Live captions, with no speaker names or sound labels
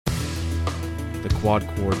The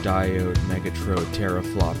quad-core diode Megatrode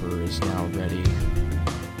teraflopper is now ready.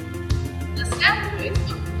 The Stat Boys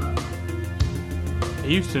Book Club. I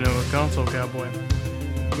used to know a console cowboy.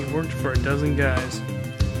 He worked for a dozen guys.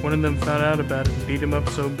 One of them found out about it and beat him up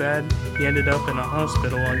so bad, he ended up in a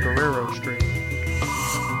hospital on Guerrero Street.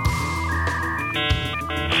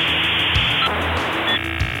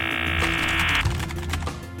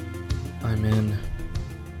 I'm in.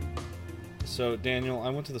 So, Daniel, I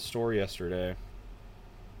went to the store yesterday,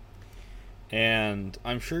 and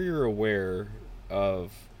I'm sure you're aware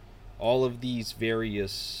of all of these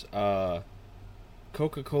various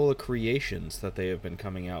Coca-Cola creations that they have been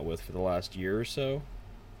coming out with for the last year or so.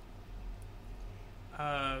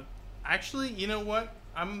 Actually, you know what?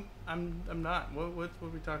 I'm not. What are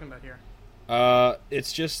we talking about here?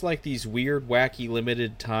 It's just like these weird, wacky,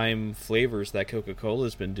 limited time flavors that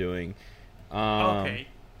Coca-Cola's been doing. Okay.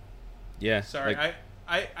 Yeah. Sorry, like,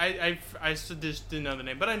 I just didn't know the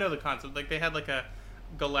name, but I know the concept. Like, they had like a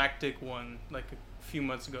galactic one like a few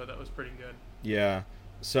months ago that was pretty good. Yeah.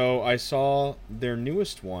 So I saw their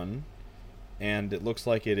newest one, and it looks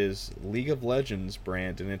like it is League of Legends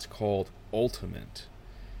brand, and it's called Ultimate.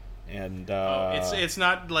 And it's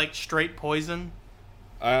not like straight poison.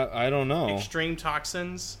 I don't know. Extreme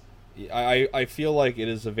toxins. I feel like it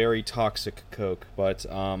is a very toxic Coke, but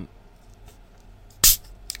I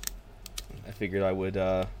figured I would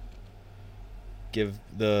give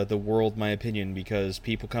the world my opinion, because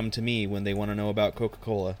people come to me when they want to know about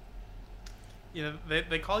Coca-Cola. You know,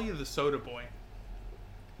 they call you the soda boy.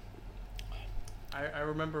 I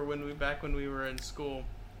remember when we were in school,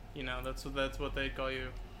 you know, that's what they'd call you.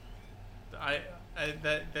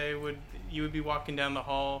 You would be walking down the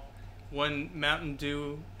hall, one Mountain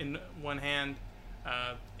Dew in one hand,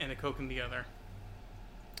 and a Coke in the other.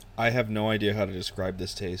 I have no idea how to describe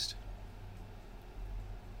this taste.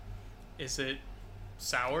 Is it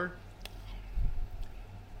sour?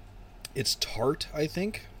 It's tart, I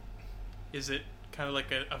think. Is it kind of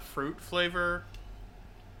like a fruit flavor?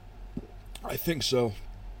 I think so.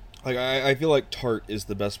 Like I feel like tart is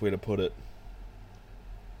the best way to put it.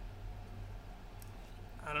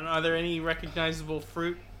 I don't know. Are there any recognizable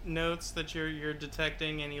fruit notes that you're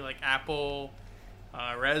detecting? Any like apple,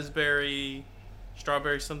 raspberry,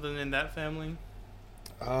 strawberry, something in that family?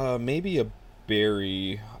 Maybe a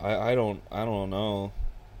berry. I don't know.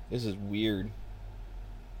 This is weird.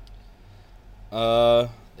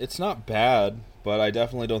 It's not bad, but I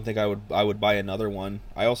definitely don't think I would buy another one.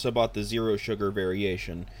 I also bought the zero sugar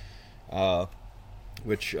variation,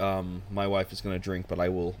 which my wife is going to drink, but I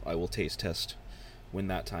will taste test when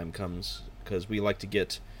that time comes, because we like to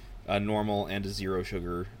get a normal and a zero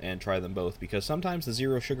sugar and try them both, because sometimes the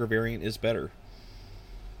zero sugar variant is better.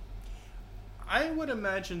 I would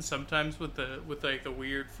imagine sometimes with like the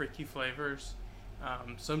weird freaky flavors,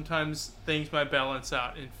 sometimes things might balance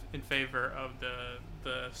out in favor of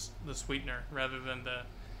the sweetener rather than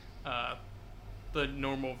the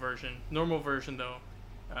normal version. Normal version though,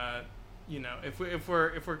 you know, if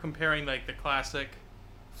we're comparing like the classic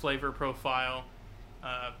flavor profile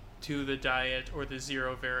to the diet or the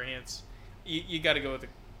zero variants, you got to go with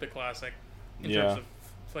the classic in terms of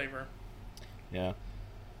flavor. Yeah.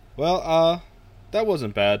 Well, that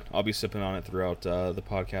wasn't bad. I'll be sipping on it throughout the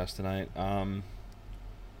podcast tonight.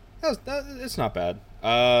 It's not bad.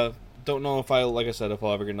 Don't know if like I said, if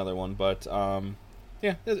I'll ever get another one, but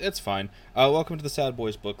yeah, it's fine. Welcome to the Sad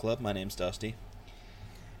Boys Book Club. My name's Dusty.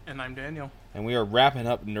 And I'm Daniel. And we are wrapping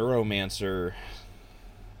up Neuromancer.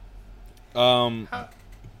 Do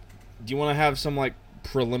you want to have some like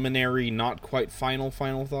preliminary, not quite final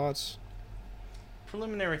thoughts?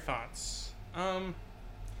 Preliminary thoughts.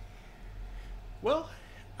 Well,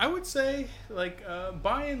 I would say, like,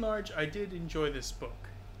 by and large, I did enjoy this book.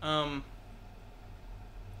 I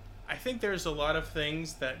think there's a lot of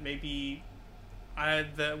things that maybe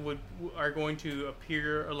are going to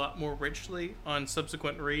appear a lot more richly on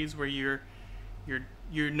subsequent reads, where you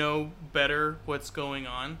know better what's going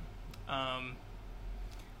on.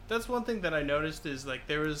 That's one thing that I noticed, is like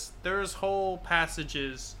there was whole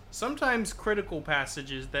passages, sometimes critical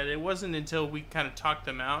passages, that it wasn't until we kind of talked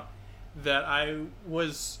them out that I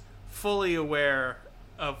was fully aware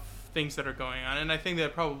of things that are going on, and I think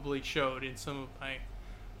that probably showed in some of my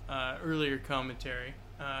earlier commentary,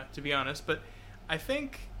 to be honest. But I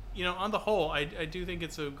think, you know, on the whole, I do think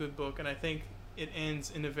it's a good book, and I think it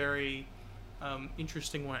ends in a very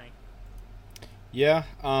interesting way. Yeah,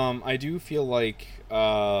 I do feel like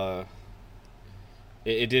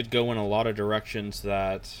it did go in a lot of directions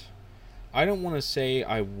that I don't want to say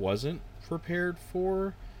I wasn't prepared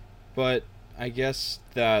for, but I guess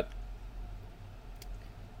that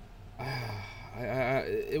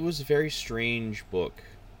it was a very strange book,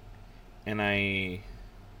 and I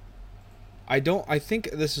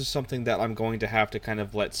think this is something that I'm going to have to kind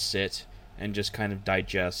of let sit and just kind of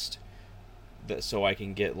digest, that so I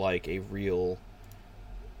can get like a real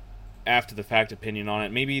after the fact opinion on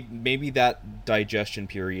it. Maybe that digestion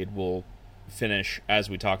period will finish as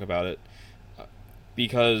we talk about it,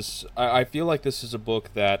 because I feel like this is a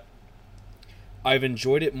book that I've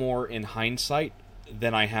enjoyed it more in hindsight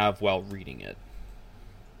than I have while reading it.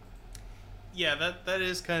 Yeah, that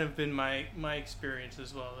has kind of been my experience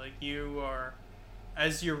as well. Like, you are,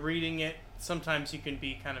 as you're reading it, sometimes you can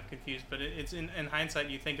be kind of confused, but it's in hindsight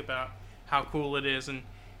you think about how cool it is, and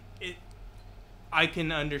I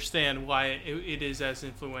can understand why it is as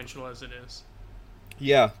influential as it is.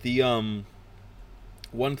 Yeah, the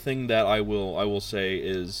one thing that I will say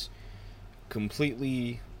is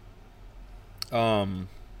completely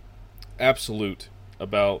absolute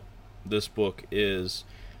about this book is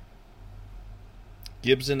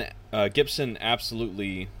Gibson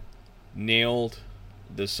absolutely nailed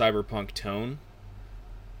the cyberpunk tone,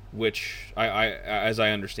 which I as I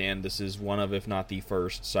understand, this is one of, if not the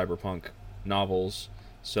first, cyberpunk novels.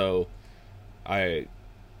 So a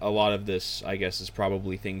lot of this, I guess, is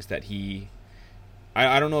probably things that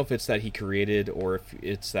I don't know if it's that he created, or if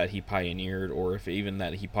it's that he pioneered, or if even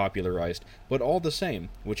that he popularized, but all the same,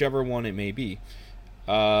 whichever one it may be,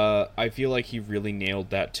 I feel like he really nailed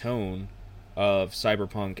that tone of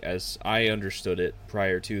cyberpunk as I understood it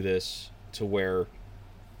prior to this, to where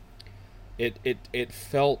it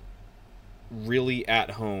felt really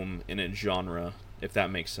at home in its genre, if that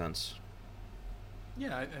makes sense.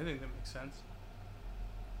 Yeah, I think that makes sense.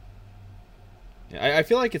 Yeah, I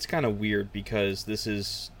feel like it's kind of weird because this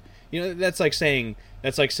is, that's like saying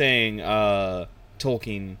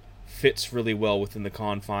Tolkien fits really well within the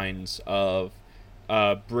confines of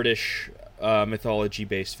British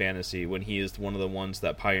mythology-based fantasy, when he is one of the ones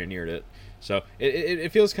that pioneered it. So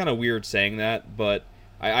it feels kind of weird saying that, but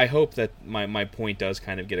I hope that my point does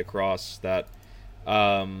kind of get across that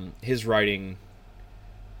his writing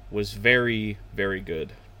was very, very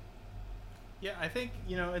good. Yeah, I think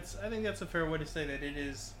I think that's a fair way to say that it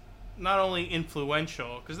is not only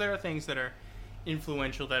influential, because there are things that are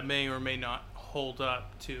influential that may or may not hold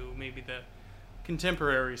up to maybe the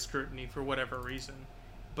contemporary scrutiny for whatever reason,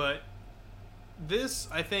 but this,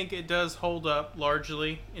 I think, it does hold up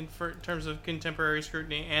largely in terms of contemporary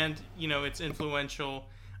scrutiny, and it's influential.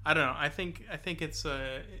 I don't know. I think it's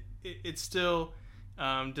it still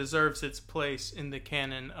deserves its place in the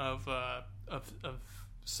canon of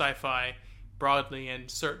sci-fi broadly, and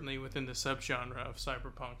certainly within the subgenre of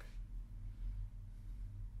cyberpunk.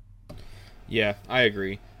 Yeah, I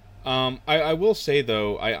agree. I will say,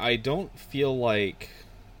 though, I don't feel like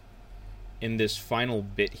in this final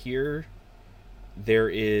bit here there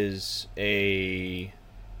is a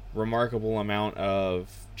remarkable amount of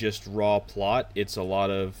just raw plot. It's a lot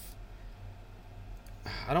of,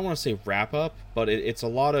 I don't want to say wrap up, but it's a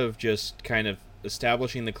lot of just kind of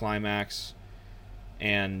establishing the climax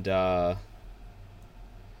and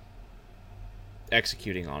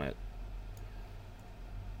executing on it.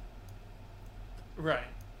 Right.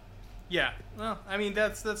 Yeah. Well, I mean,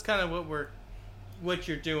 that's kind of what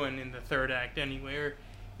you're doing in the third act anyway, or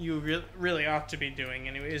you really ought to be doing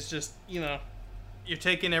anyway. It's just, you're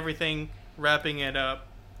taking everything, wrapping it up,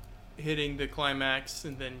 hitting the climax,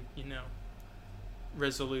 and then,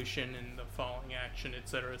 resolution and the following action,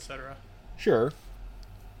 etc., etc. Sure.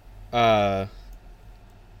 But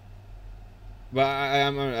I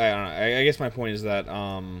don't know. I guess my point is that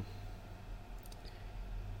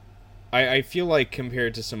I feel like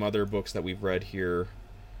compared to some other books that we've read here,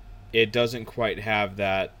 it doesn't quite have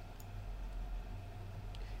that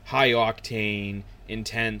high octane,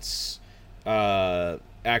 intense,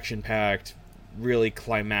 action packed, really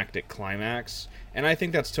climactic climax, and I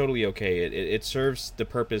think that's totally okay. It serves the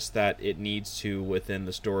purpose that it needs to within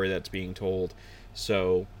the story that's being told,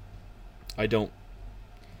 so I don't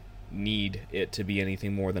need it to be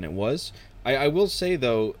anything more than it was. I will say,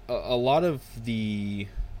 though, a lot of the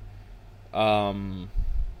final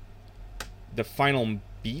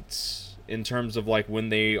beats, in terms of like when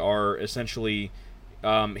they are essentially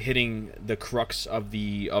hitting the crux of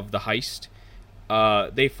the heist,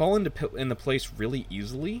 they fall into place really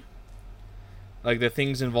easily. Like the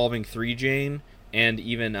things involving 3Jane and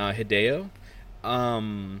even Hideo.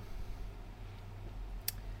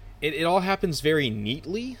 It all happens very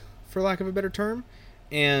neatly, for lack of a better term,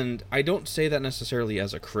 and I don't say that necessarily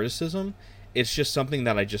as a criticism. It's just something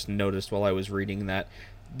that I just noticed while I was reading, that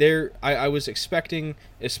I was expecting,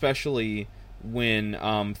 especially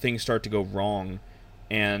when things start to go wrong,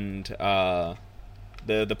 and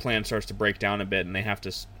the plan starts to break down a bit and they have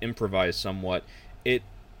to improvise somewhat. It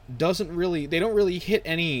doesn't really, they don't really hit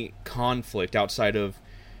any conflict outside of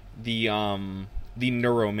the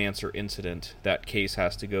Neuromancer incident that Case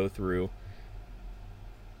has to go through.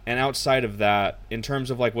 And outside of that, in terms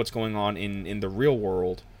of like what's going on in the real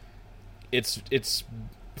world, it's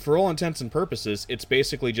for all intents and purposes, it's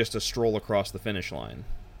basically just a stroll across the finish line.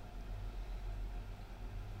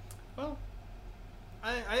 Well,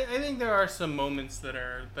 I think there are some moments that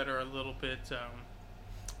are a little bit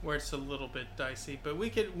where it's a little bit dicey, but we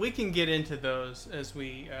can get into those as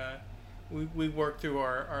we work through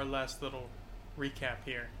our last little recap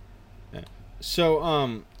here. Yeah.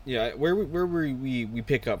 So where we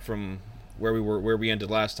pick up from where we ended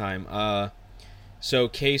last time. So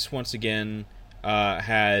Case once again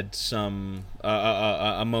had some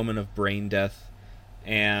a moment of brain death,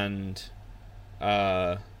 and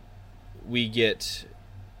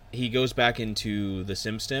he goes back into the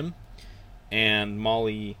SimStim, and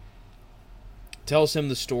Molly tells him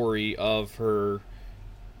the story of her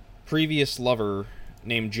previous lover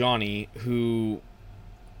named Johnny, who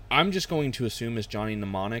I'm just going to assume is Johnny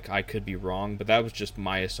Mnemonic. I could be wrong, but that was just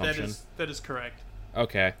my assumption. That is correct.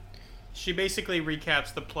 Okay. She basically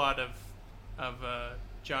recaps the plot of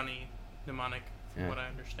Johnny Mnemonic, from what I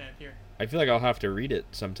understand here. I feel like I'll have to read it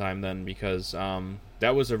sometime then, because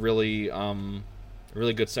that was a really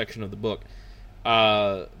good section of the book.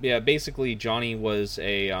 Basically Johnny was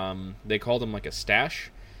they called him like a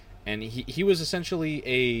stash, and he was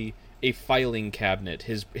essentially a filing cabinet.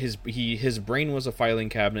 His brain was a filing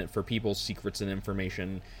cabinet for people's secrets and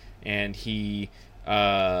information, and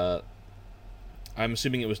I'm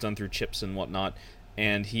assuming it was done through chips and whatnot,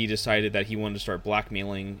 and he decided that he wanted to start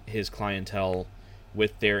blackmailing his clientele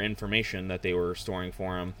with their information that they were storing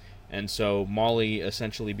for him. And so Molly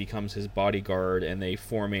essentially becomes his bodyguard, and they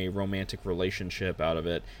form a romantic relationship out of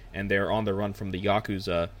it, and they're on the run from the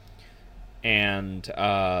Yakuza, and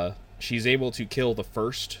she's able to kill the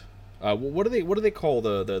first. What do they call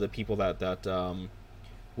the people that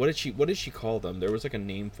what did she call them? There was like a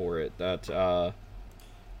name for it that.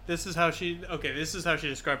 This is how she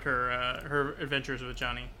described her adventures with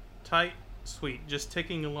Johnny. Tight, sweet, just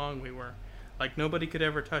ticking along we were, like nobody could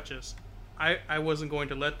ever touch us. I wasn't going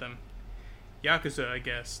to let them. Yakuza, I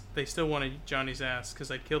guess. They still wanted Johnny's ass because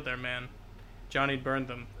I'd killed their man. Johnny'd burned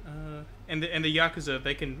them. And the Yakuza,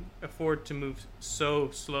 they can afford to move so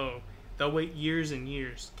slow. They'll wait years and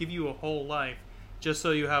years, give you a whole life, just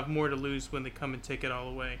so you have more to lose when they come and take it all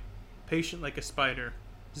away. Patient like a spider.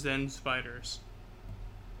 Zen spiders.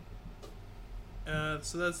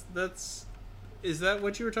 So that's is that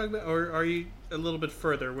what you were talking about, or are you a little bit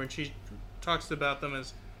further when she talks about them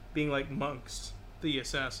as being like monks, the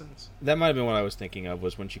assassins? That might have been what I was thinking of,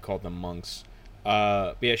 was when she called them monks.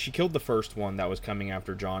 She killed the first one that was coming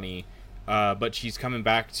after Johnny, but she's coming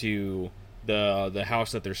back to the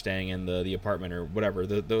house that they're staying in, the apartment or whatever,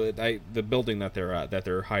 the building that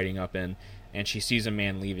they're hiding up in, and she sees a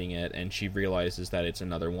man leaving it, and she realizes that it's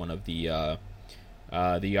another one of the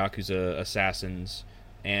Yakuza assassins,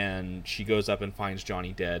 and she goes up and finds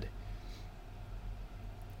Johnny dead.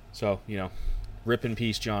 So, rip in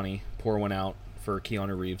peace, Johnny. Pour one out for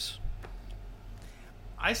Keanu Reeves.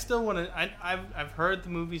 I still want to. I've heard the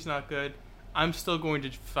movie's not good. I'm still going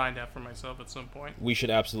to find out for myself at some point. We should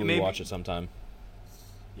absolutely watch it sometime.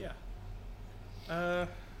 Yeah.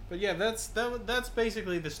 But yeah, that's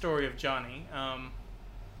basically the story of Johnny.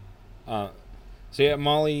 So yeah,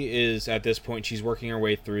 Molly is at this point. She's working her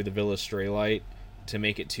way through the Villa Straylight to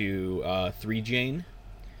make it to 3 Jane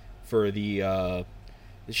for the.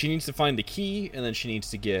 She needs to find the key, and then she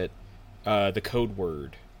needs to get the code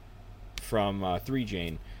word from 3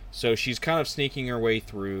 Jane. So she's kind of sneaking her way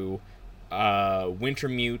through.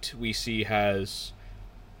 Wintermute, we see, has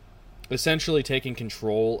essentially taken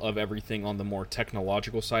control of everything on the more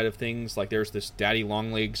technological side of things. Like, there's this Daddy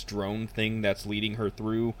Longlegs drone thing that's leading her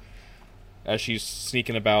through as she's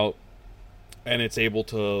sneaking about, and it's able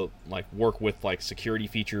to work with security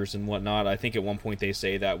features and whatnot. I think at one point they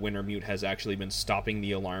say that Wintermute has actually been stopping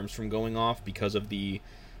the alarms from going off because of the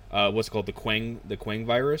what's called the Quang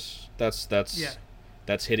virus that's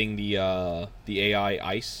hitting the AI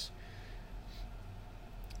ice.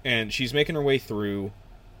 And she's making her way through,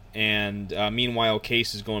 and meanwhile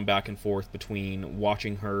Case is going back and forth between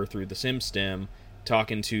watching her through the SimStim,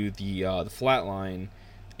 talking to the flatline,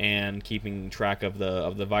 and keeping track of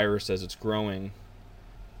the virus as it's growing.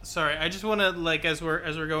 Sorry, I just want to as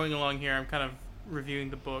we're going along here, I'm kind of reviewing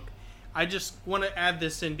the book. I just want to add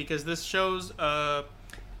this in because this shows a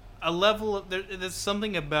level of there's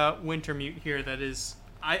something about Wintermute here that is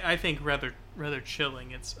I think rather chilling.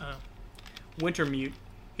 It's Wintermute.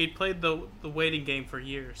 He'd played the waiting game for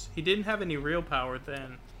years. He didn't have any real power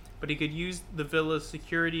then, but he could use the villa's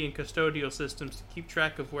security and custodial systems to keep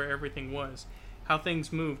track of where everything was, how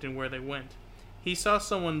things moved, and where they went. He saw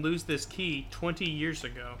someone lose this key 20 years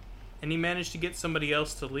ago, and he managed to get somebody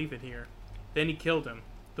else to leave it here. Then he killed him,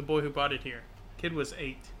 the boy who bought it here. Kid was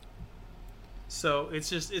 8. So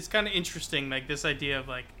it's kind of interesting, like this idea of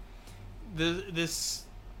like this,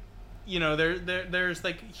 you know, there's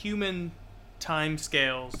like human time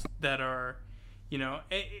scales that are, you know,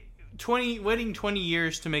 20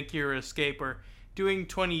 years to make your escape, or doing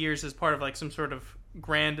 20 years as part of like some sort of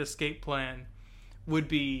grand escape plan would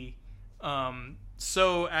be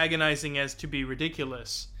so agonizing as to be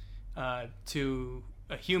ridiculous to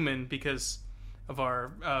a human because of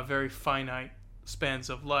our very finite spans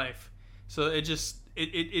of life. So it just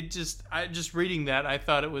reading that, I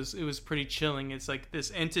thought it was pretty chilling. It's like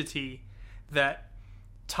this entity that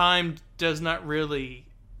time does not really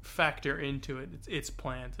factor into it. It's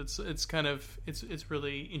planned. It's kind of it's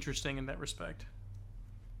really interesting in that respect.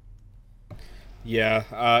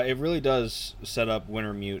 Yeah, it really does set up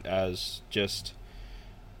Wintermute as just,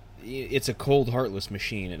 it's a cold, heartless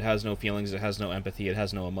machine. It has no feelings, it has no empathy, it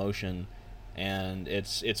has no emotion, and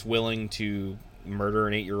it's willing to murder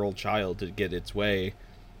an 8-year-old child to get its way.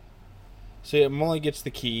 So yeah, Molly gets the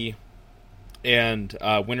key, and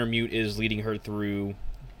Wintermute is leading her through,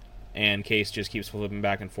 and Case just keeps flipping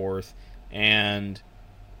back and forth, and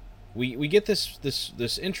we get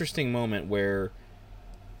this interesting moment where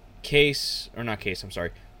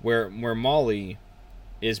where Molly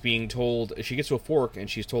is being told, she gets to a fork and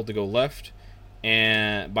she's told to go left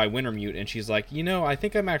and by Wintermute, and she's like, you know, I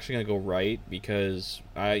think I'm actually going to go right because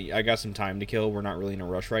I got some time to kill. We're not really in a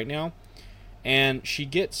rush right now. And she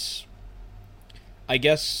gets, I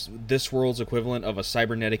guess, this world's equivalent of a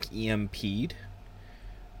cybernetic EMP'd.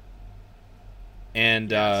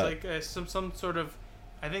 And yeah, it's like some sort of,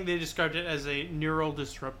 I think they described it as a neural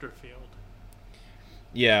disruptor field.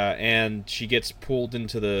 Yeah, and she gets pulled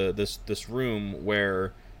into this room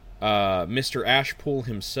where Mr. Ashpool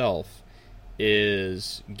himself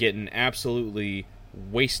is getting absolutely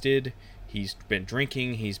wasted. He's been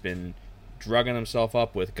drinking. He's been drugging himself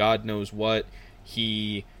up with God knows what.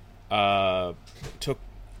 He took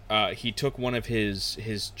one of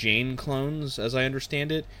his Jane clones, as I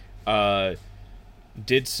understand it.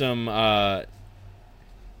 Did some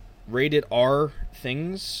rated R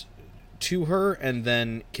things to her and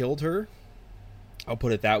then killed her. I'll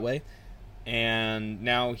put it that way. And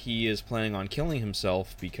now he is planning on killing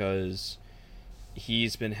himself because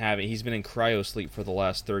he's been in cryo sleep for the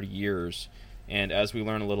last 30 years. And as we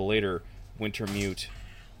learn a little later, Wintermute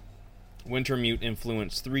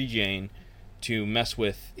influenced 3Jane to mess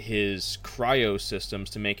with his cryo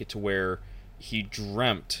systems to make it to where he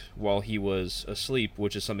dreamt while he was asleep,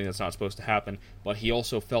 which is something that's not supposed to happen, but he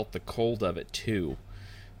also felt the cold of it too,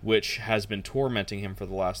 which has been tormenting him for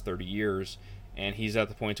the last 30 years, and he's at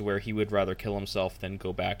the point to where he would rather kill himself than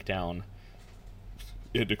go back down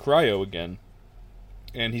into cryo again.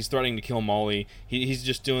 And he's threatening to kill Molly. He's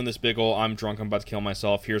just doing this big ol', I'm drunk, I'm about to kill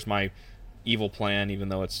myself, here's my evil plan, even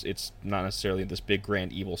though it's not necessarily this big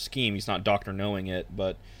grand evil scheme. He's not Dr. Knowing it,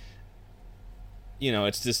 but you know,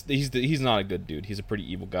 it's just he's not a good dude. He's a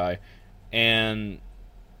pretty evil guy. And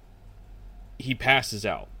he passes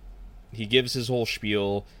out. He gives his whole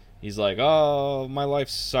spiel. He's like, oh, my life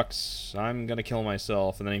sucks, I'm gonna kill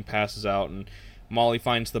myself. And then he passes out, and Molly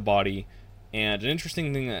finds the body. And an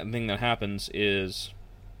interesting thing that happens is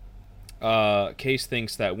Case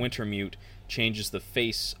thinks that Wintermute changes the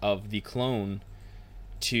face of the clone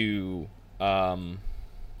to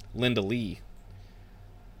Linda Lee.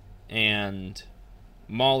 And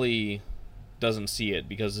Molly doesn't see it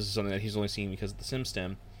because this is something that he's only seen because of the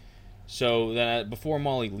SimStim. So that before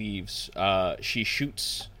Molly leaves, she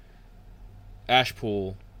shoots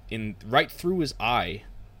Ashpool right through his eye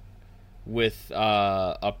with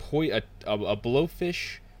a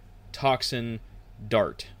blowfish toxin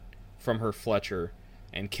dart from her Fletcher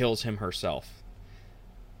and kills him herself.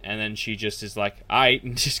 And then she just is like, aight,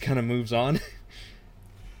 and just kind of moves on.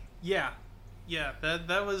 Yeah,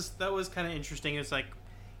 that was kind of interesting. It's like,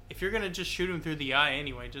 if you're gonna just shoot him through the eye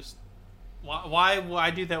anyway, just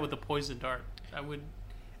why do that with a poison dart?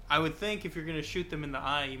 I would think if you're gonna shoot them in the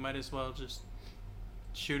eye, you might as well just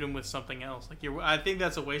shoot him with something else. Like I think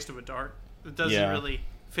that's a waste of a dart. It doesn't really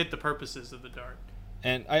fit the purposes of the dart.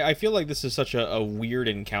 And I feel like this is such a weird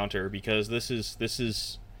encounter because this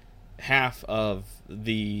is half of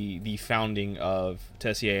the founding of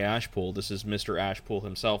Tessier Ashpool. This is Mr. Ashpool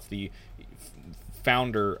himself, the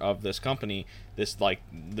founder of this company, this like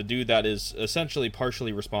the dude that is essentially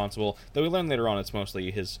partially responsible. Though we learn later on it's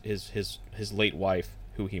mostly his late wife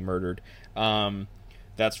who he murdered.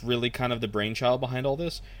 That's really kind of the brainchild behind all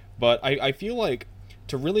this. But I feel like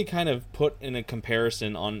to really kind of put in a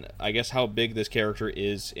comparison on, I guess, how big this character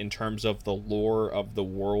is in terms of the lore of the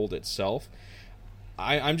world itself,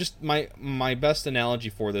 I'm just my best analogy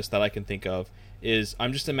for this that I can think of is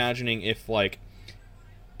I'm just imagining if, like,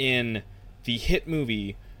 in the hit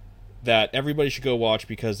movie that everybody should go watch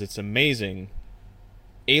because it's amazing,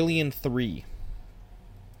 Alien 3.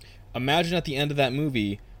 Imagine at the end of that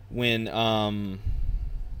movie when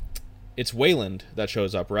it's Wayland that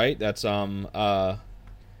shows up, right? That's Lance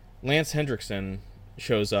Hendrickson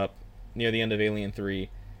shows up near the end of Alien 3,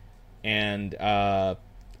 and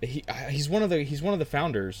he's one of the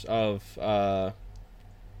founders of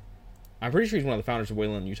I'm pretty sure he's one of the founders of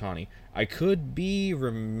Weyland-Yutani. I could be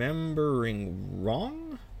remembering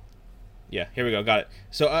wrong. Yeah, here we go, got it.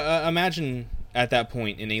 So imagine at that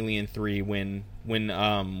point in Alien 3 when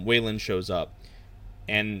Weyland shows up,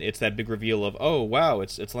 and it's that big reveal of, oh wow,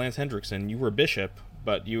 it's Lance Hendrickson. You were Bishop,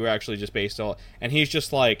 but you were actually just based all. And he's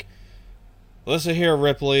just like, listen here,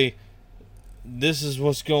 Ripley, this is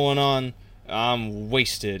what's going on. I'm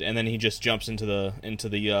wasted, and then he just jumps into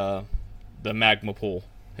the magma pool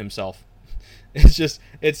himself.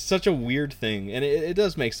 It's such a weird thing, and it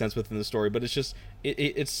does make sense within the story, but it's just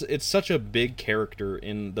it's such a big character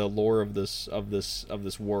in the lore of this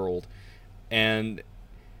world, and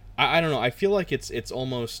I don't know. I feel like it's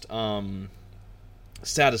almost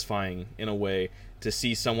satisfying in a way to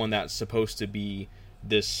see someone that's supposed to be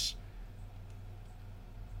this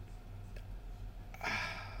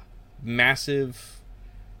massive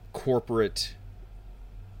corporate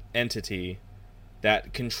entity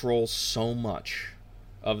that controls so much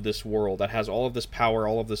of this world, that has all of this power,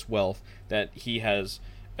 all of this wealth, that he has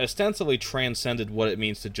ostensibly transcended what it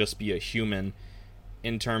means to just be a human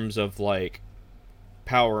in terms of, like,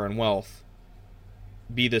 power and wealth,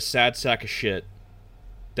 be this sad sack of shit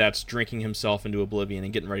that's drinking himself into oblivion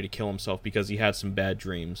and getting ready to kill himself because he had some bad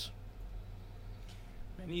dreams.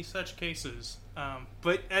 Many such cases.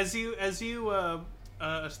 But as you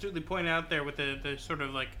astutely point out there with the sort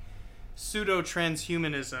of, like,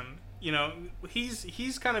 pseudo-transhumanism, you know,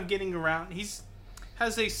 he's kind of getting around.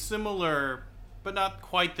 Has a similar, but not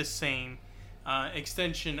quite the same,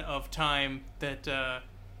 extension of time that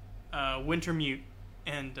Wintermute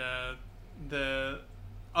and the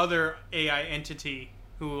other AI entity,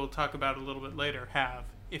 who we'll talk about a little bit later, have.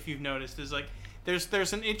 If you've noticed, is like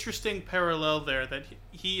there's an interesting parallel there that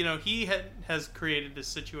he has created this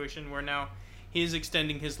situation where now he is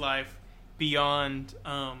extending his life beyond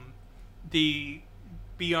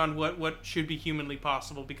beyond what should be humanly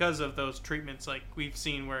possible because of those treatments like we've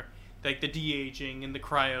seen, where like the de-aging and the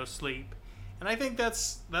cryo sleep. And I think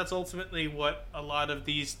that's ultimately what a lot of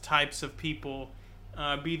these types of people,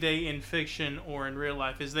 be they in fiction or in real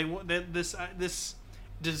life, is this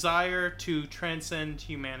desire to transcend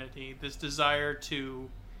humanity, this desire to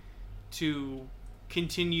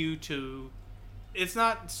continue to. It's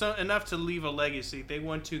not enough to leave a legacy. They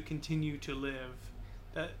want to continue to live.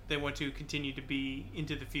 That they want to continue to be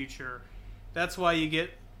into the future. That's why you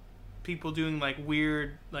get people doing like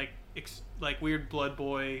weird, like weird blood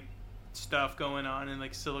boy stuff going on in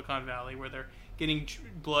like Silicon Valley, where they're getting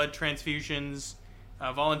blood transfusions,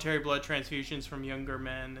 voluntary blood transfusions from younger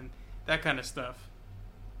men, and that kind of stuff.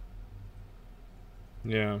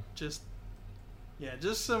 Yeah. Just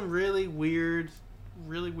some really weird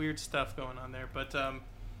stuff going on there.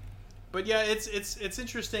 But yeah, it's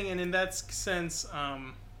interesting, and in that sense,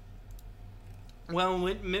 while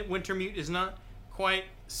Wintermute is not quite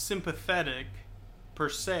sympathetic per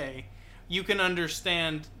se, you can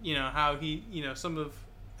understand, how he, some of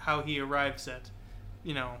how he arrives at,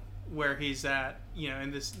 where he's at,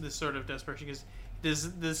 in this sort of desperation, because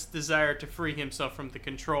this desire to free himself from the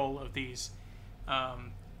control of these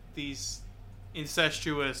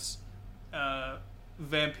incestuous,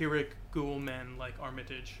 vampiric ghoul men like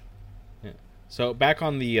Armitage. Yeah. So back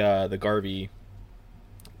on the Garvey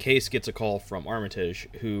case, gets a call from Armitage,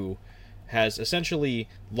 who has essentially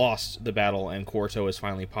lost the battle, and Corto has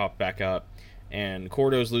finally popped back up, and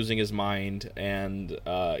Corto's losing his mind, and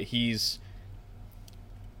he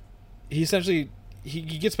essentially he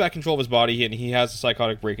gets back control of his body, and he has a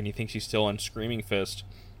psychotic break, and he thinks he's still on Screaming Fist.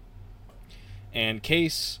 And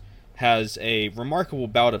Case has a remarkable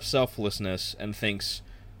bout of selflessness and thinks,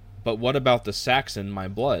 but what about the Saxon, my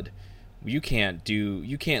blood? You can't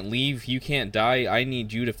leave, you can't die. I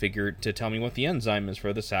need you to tell me what the enzyme is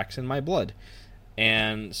for the Saxon, my blood.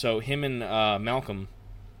 And so him and Malcolm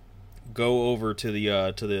go over to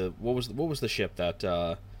the what was the ship that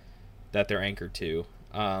that they're anchored to.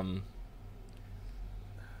 Not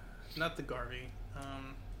the Garvey.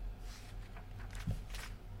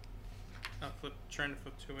 Trying to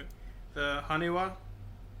flip to it. The Haniwa.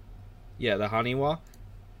 Yeah, the Haniwa.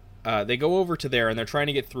 They go over to there and they're trying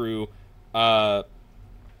to get through. Kordo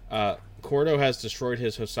has destroyed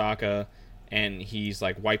his Hosaka, and he's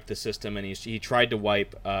like wiped the system, and he tried to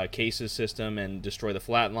wipe Case's system and destroy the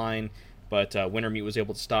flatline, but Wintermute was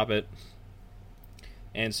able to stop it.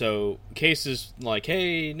 And so Case is like,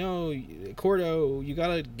 "Hey, no, Kordo, you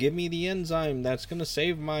gotta give me the enzyme that's gonna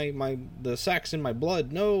save the sacs in my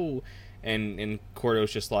blood. No." And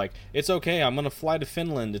Kordo's just like, "It's okay. I'm gonna fly to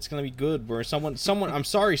Finland. It's gonna be good. Where someone. I'm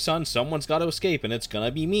sorry, son. Someone's got to escape, and it's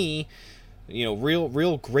gonna be me." You know,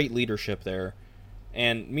 real great leadership there.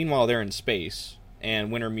 And meanwhile, they're in space,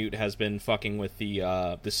 and Wintermute has been fucking with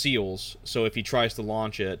the seals. So if he tries to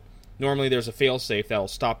launch it, normally there's a failsafe that'll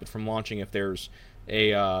stop it from launching if there's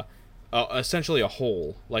essentially a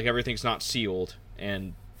hole, like everything's not sealed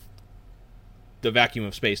and the vacuum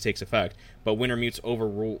of space takes effect. But Wintermute's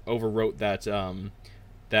overwrote that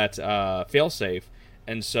failsafe,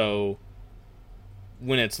 and so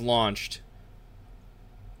when it's launched,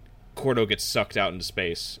 Kordo gets sucked out into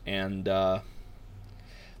space, and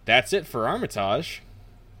that's it for Armitage.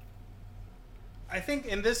 I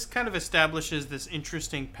think, and this kind of establishes this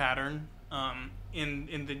interesting pattern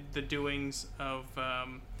in the doings of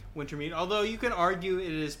Wintermute. Although you can argue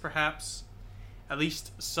it is perhaps at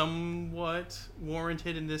least somewhat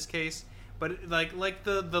warranted in this case, but like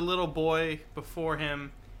the little boy before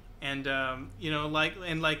him, and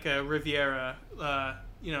Riviera,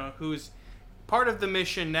 who's part of the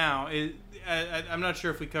mission now is. I'm not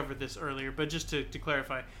sure if we covered this earlier, but just to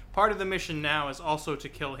clarify, part of the mission now is also to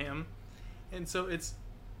kill him, and so it's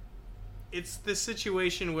this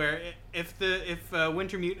situation where if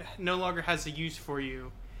Wintermute no longer has a use for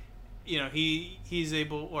you, he's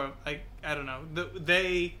able, or I don't know,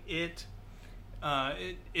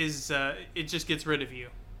 it just gets rid of you,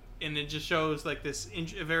 and it just shows like this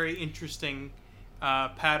a very interesting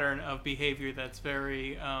pattern of behavior that's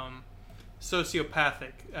very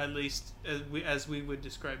sociopathic, at least as we would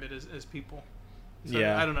describe it as people. So,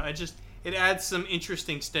 yeah, I don't know. It adds some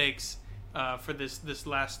interesting stakes for this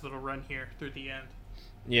last little run here through the end.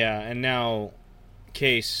 Yeah, and now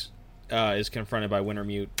Case is confronted by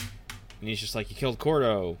Wintermute, and he's just like, "You killed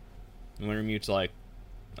Kordo." And Wintermute's like,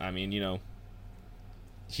 "I mean,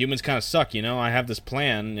 humans kind of suck, I have this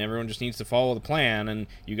plan, and everyone just needs to follow the plan, and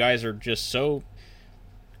you guys are just so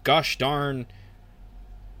gosh darn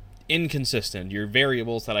inconsistent. You're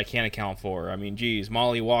variables that I can't account for. I mean, geez,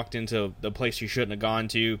 Molly walked into the place she shouldn't have gone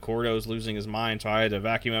to. Kordo's losing his mind, so I had to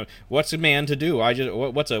vacuum out. What's a man to do?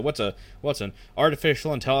 What's an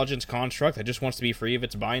artificial intelligence construct that just wants to be free of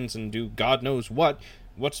its binds and do God knows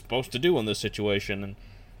what's supposed to do in this situation?" And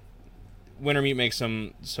Wintermute makes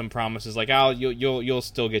some promises like, "Al, you'll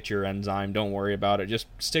still get your enzyme. Don't worry about it. Just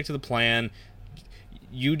stick to the plan.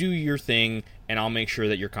 You do your thing, and I'll make sure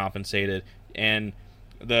that you're compensated." And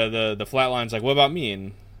the flatline's like, "What about me?"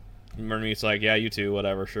 And Wintermute's like, "Yeah, you too.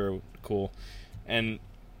 Whatever. Sure, cool." And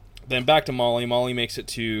then back to Molly. Molly makes it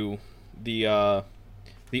to the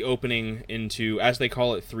opening into, as they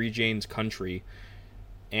call it, 3 Jane's country,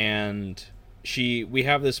 and we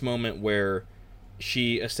have this moment where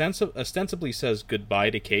she ostensibly says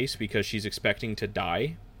goodbye to Case because she's expecting to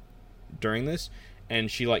die during this,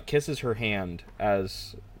 and she kisses her hand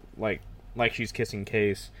as like she's kissing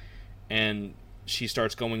Case, and she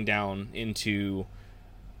starts going down into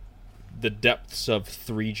the depths of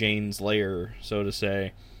 3 Jane's lair, so to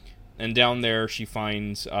say. And down there she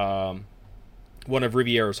finds one of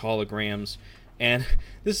Riviera's holograms, and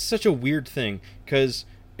this is such a weird thing because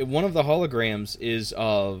one of the holograms is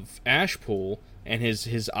of Ashpool, and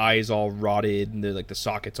his eyes all rotted, and the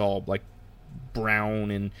sockets all brown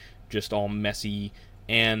and just all messy.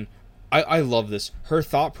 And I love this. Her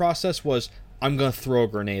thought process was, "I'm gonna throw a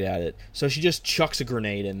grenade at it." So she just chucks a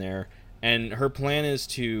grenade in there, and her plan is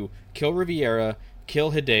to kill Riviera,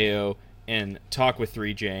 kill Hideo, and talk with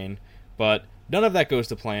 3 Jane. But none of that goes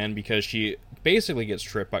to plan because she basically gets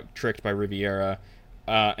tricked by Riviera.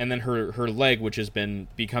 And then her leg, which has been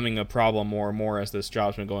becoming a problem more and more as this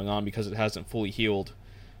job's been going on because it hasn't fully healed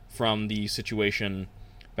from the situation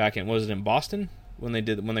back in, was it in Boston when they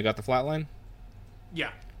got the flatline?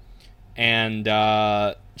 Yeah. And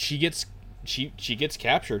she gets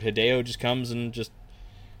captured. Hideo just comes and just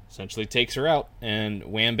essentially takes her out, and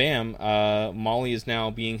wham bam, Molly is now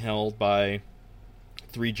being held by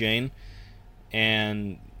 3 Jane,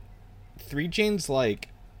 and 3 Jane's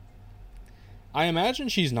I imagine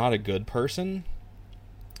she's not a good person,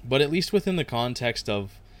 but at least within the context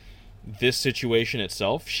of this situation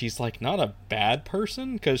itself, she's like not a bad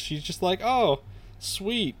person, because she's just like, oh,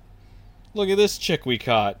 sweet, look at this chick we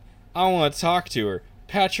caught. I want to talk to her.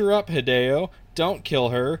 Patch her up, Hideo. Don't kill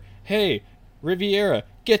her. Hey, Riviera,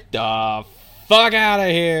 get the fuck out of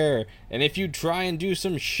here. And if you try and do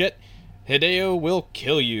some shit, Hideo will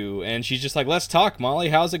kill you. And she's just like, let's talk, Molly.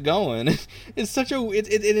 How's it going? It's such a...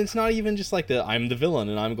 It's not even just like I'm the villain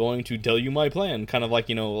and I'm going to tell you my plan. Kind of like,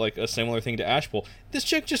 like a similar thing to Ashpool. This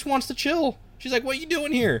chick just wants to chill. She's like, what you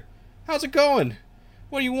doing here? How's it going?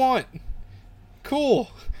 What do you want?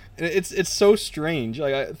 Cool. It's so strange.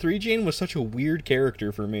 Like 3 Jane was such a weird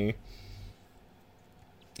character for me.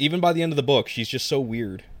 Even by the end of the book, she's just so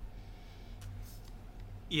weird.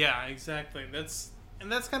 Yeah, exactly. That's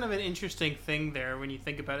kind of an interesting thing there when you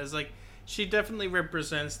think about it. Is like she definitely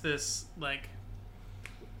represents this like.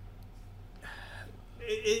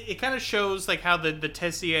 It kind of shows like how the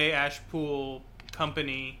Tessier Ashpool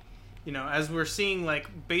company, as we're seeing,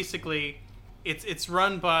 like basically, it's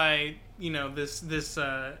run by this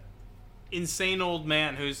insane old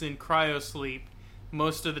man who's in cryosleep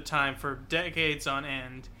most of the time for decades on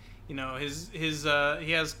end. He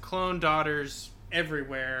has clone daughters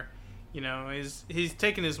everywhere. He's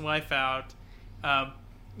taken his wife out.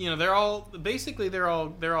 They're all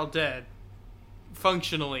dead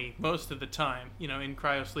functionally most of the time. In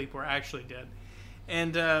cryosleep or actually dead,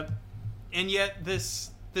 and yet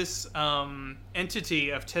this entity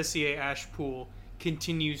of Tessier Ashpool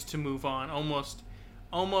continues to move on,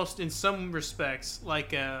 almost in some respects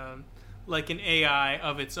like an AI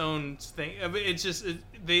of its own thing. It's just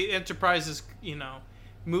the Enterprise is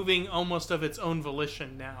moving almost of its own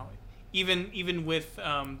volition now, even with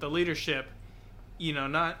the leadership,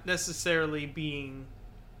 not necessarily being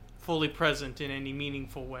fully present in any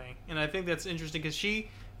meaningful way. And I think that's interesting because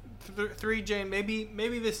 3 Jane,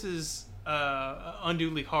 maybe this is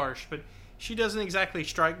unduly harsh, but she doesn't exactly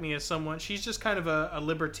strike me as someone. She's just kind of a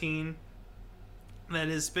libertine that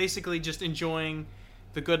is basically just enjoying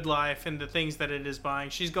the good life and the things that it is buying.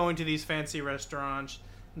 She's going to these fancy restaurants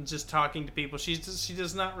and just talking to people. She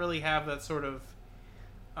does not really have that sort of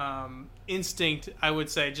instinct, I would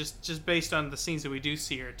say, just based on the scenes that we do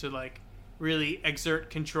see her, to like really exert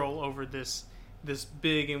control over this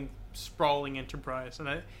big and sprawling enterprise. And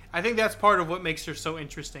I think that's part of what makes her so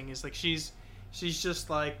interesting, is like she's just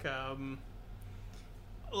like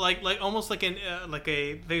almost like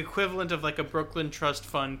the equivalent of like a Brooklyn Trust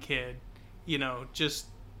Fund kid, just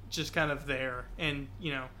kind of there, and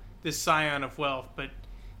this scion of wealth, but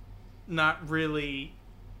not really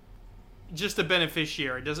just a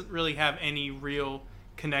beneficiary. Doesn't really have any real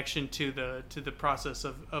connection to the process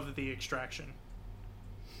of the extraction.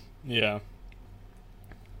 Yeah.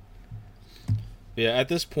 Yeah, at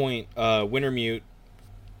this point, Wintermute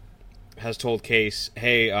has told Case,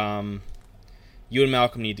 hey, you and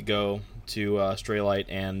Malcolm need to go to Straylight,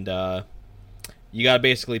 and you gotta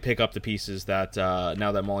basically pick up the pieces that,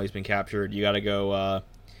 now that Molly's been captured, you gotta go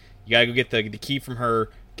get the key from her,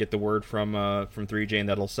 get the word from 3 Jane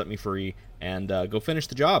that'll set me free, and go finish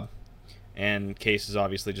the job. And Case is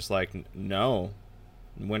obviously just like, no.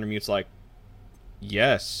 And Wintermute's like,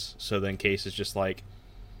 yes. So then Case is just like,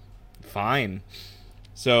 fine.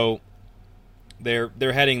 So they're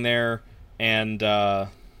heading there, and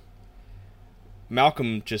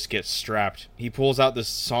Malcolm just gets strapped. He pulls out this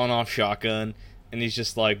sawn-off shotgun, and he's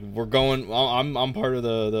just like, we're going. I'm part of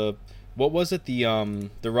the what was it, the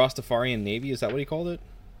Rastafarian Navy? Is that what he called it?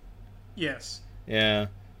 Yes. Yeah.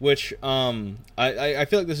 Which I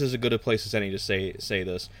feel like this is as good a place as any to say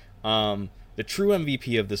this. The true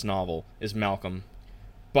MVP of this novel is Malcolm.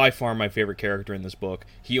 By far my favorite character in this book.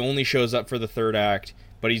 He only shows up for the third act,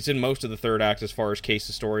 but he's in most of the third act as far as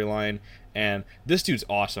Case's storyline, and this dude's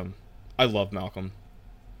awesome. I love Malcolm.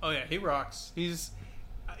 Oh yeah, he rocks.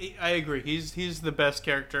 I agree. He's the best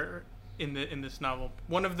character in this novel.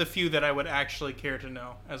 One of the few that I would actually care to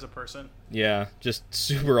know as a person. Yeah, just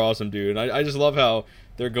super awesome dude. I just love how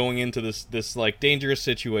they're going into this like dangerous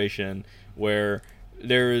situation where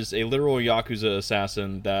there is a literal Yakuza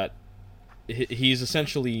assassin that he's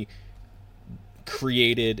essentially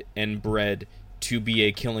created and bred to be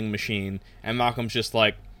a killing machine, and Malcolm's just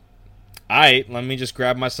like, alright, let me just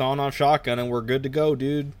grab my sawn-off shotgun and we're good to go,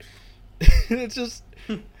 dude. It's just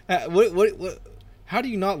what how do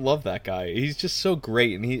you not love that guy? He's just so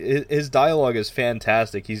great, and his dialogue is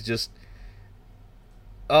fantastic. He's just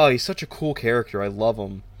he's such a cool character. I love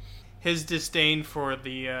him. His disdain for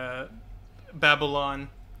the Babylon,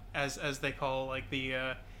 as they call, like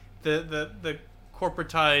the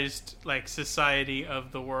corporatized like society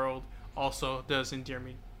of the world, also does endear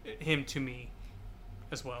him to me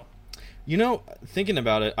as well. Thinking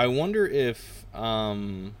about it, I wonder if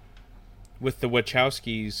with the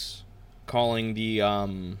Wachowskis calling the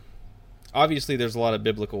obviously there's a lot of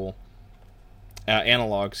biblical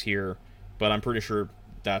analogs here, but I'm pretty sure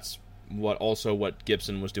that's what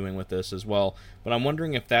Gibson was doing with this as well. But I'm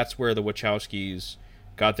wondering if that's where the Wachowskis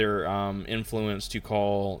got their influence to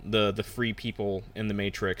call the free people in the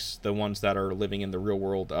Matrix, the ones that are living in the real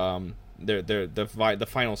world. The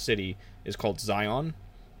final city is called Zion.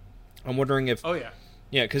 I'm wondering if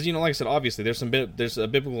because like I said, obviously there's a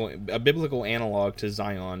biblical analog to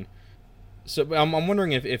Zion. So I'm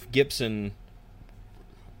wondering if Gibson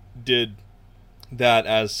did that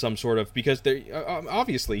as some sort of, because there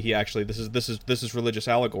obviously he actually this is religious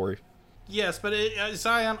allegory. Yes, but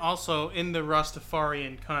Zion also in the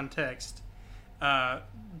Rastafarian context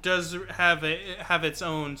does have its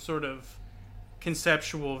own sort of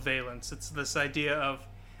conceptual valence. It's this idea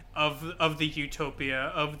of the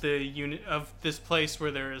utopia of of this place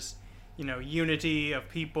where there is unity of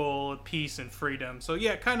people, peace and freedom. So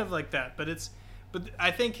yeah, kind of like that. But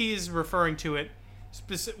I think he's referring to it,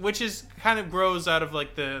 which is kind of grows out of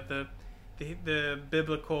like the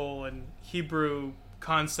biblical and Hebrew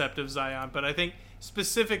concept of Zion. But I think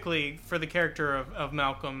specifically for the character of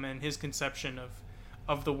Malcolm and his conception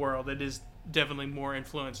of the world, it is definitely more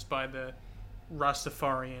influenced by the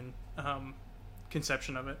Rastafarian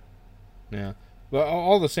conception of it. Yeah, well,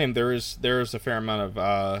 all the same, there is a fair amount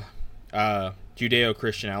of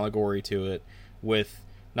Judeo-Christian allegory to it, with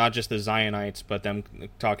not just the Zionites, but them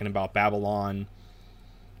talking about Babylon.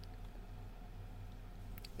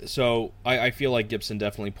 So I feel like Gibson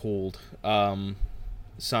definitely pulled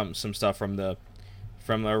some stuff from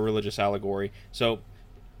a religious allegory. So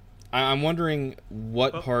I'm wondering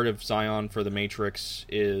what part of Zion for the Matrix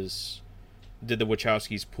did the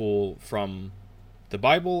Wachowskis pull from the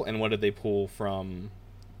Bible, and what did they pull from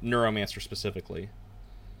Neuromancer specifically?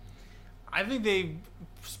 I think they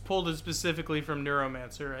pulled it specifically from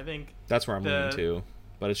Neuromancer. I think that's where I'm leaning to,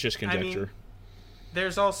 but it's just conjecture. I mean,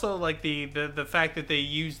 there's also like the fact that they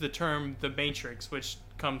use the term the Matrix, which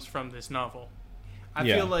comes from this novel. I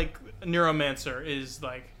feel like Neuromancer is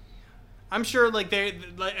like, I'm sure like they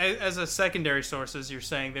like as a secondary source, as you're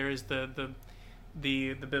saying, there is the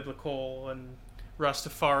biblical and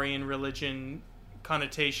Rastafarian religion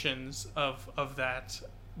connotations of that,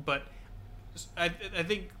 but I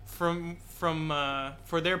think from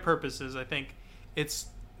for their purposes, I think it's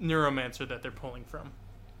Neuromancer that they're pulling from.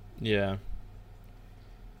 Yeah.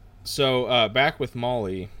 So back with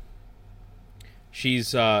Molly,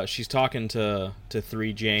 she's talking to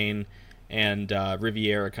 3 Jane, and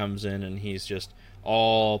Riviera comes in, and he's just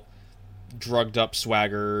all drugged up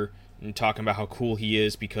swagger and talking about how cool he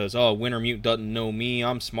is because Wintermute doesn't know me,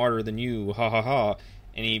 I'm smarter than you, ha ha ha.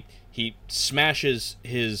 And he smashes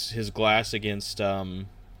his glass against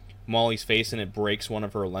Molly's face, and it breaks one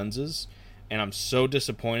of her lenses. And I'm so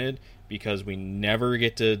disappointed because we never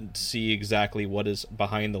get to see exactly what is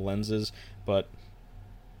behind the lenses. But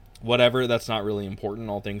whatever, that's not really important,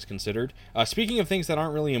 all things considered. Speaking of things that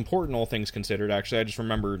aren't really important, all things considered, actually, I just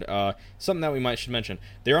remembered something that we should mention.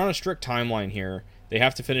 They're on a strict timeline here. They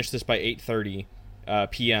have to finish this by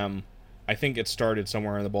 8:30 p.m. I think it started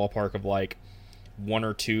somewhere in the ballpark of like 1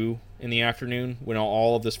 or 2 in the afternoon when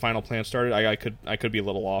all of this final plan started. I could be a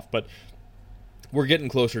little off, but we're getting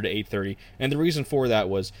closer to 8:30. And the reason for that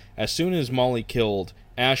was, as soon as Molly killed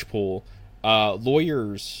Ashpool,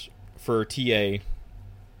 lawyers for TA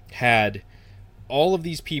had all of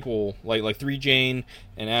these people, like 3 Jane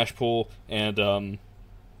and Ashpool and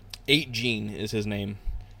 8 Jean is his name,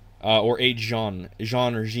 or 8 Jean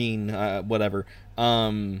or Jean, whatever.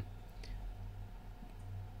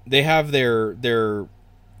 They have their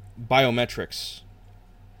biometrics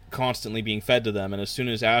constantly being fed to them, and as soon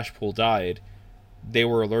as Ashpool died, they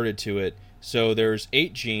were alerted to it. So there's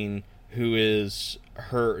 8 Jean, who is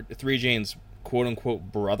 3 Jane's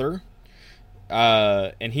quote-unquote brother,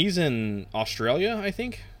 and he's in Australia, I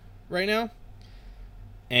think, right now.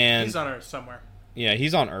 And he's on Earth somewhere. Yeah,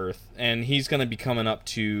 he's on Earth, and he's going to be coming up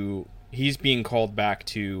to... He's being called back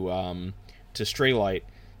to Straylight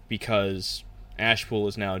because Ashpool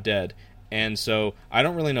is now dead. And so I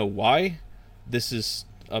don't really know why this is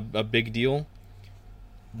a big deal,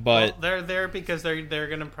 but they're there because they're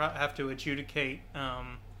going to have to adjudicate,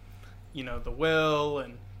 the will,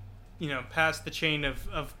 and pass the chain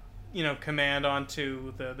of command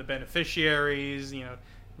onto the beneficiaries.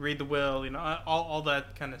 Read the will. All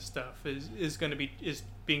that kind of stuff is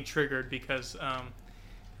being triggered because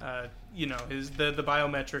the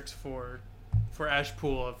biometrics for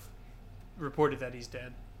Ashpool have reported that he's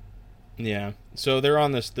dead. Yeah. So they're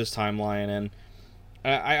on this timeline, and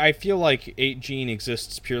I feel like 8 Gene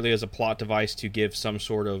exists purely as a plot device to give some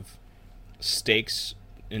sort of stakes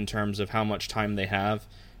in terms of how much time they have,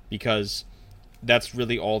 because that's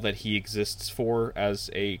really all that he exists for as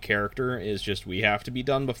a character, is just we have to be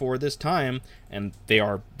done before this time, and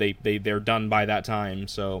they're done by that time.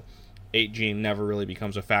 So 8 Gene never really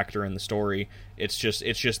becomes a factor in the story. It's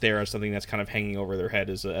just there as something that's kind of hanging over their head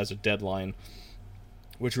as a deadline,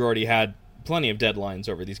 which we already had plenty of deadlines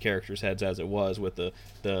over these characters' heads as it was, with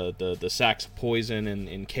the sacks of poison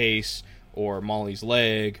in Case, or Molly's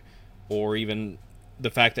leg, or even the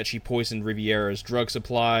fact that she poisoned Riviera's drug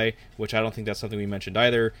supply, which I don't think that's something we mentioned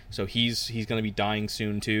either. So he's going to be dying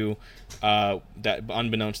soon too, that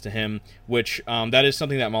unbeknownst to him. Which that is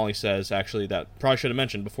something that Molly says, actually, that probably should have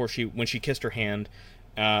mentioned before, when she kissed her hand,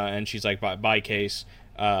 and she's like, bye Case.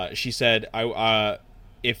 She said,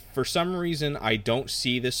 if for some reason I don't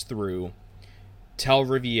see this through, tell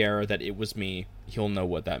Riviera that it was me. He'll know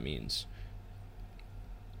what that means.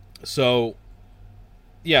 So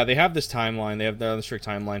yeah, they have this timeline. They're on the strict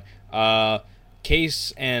timeline.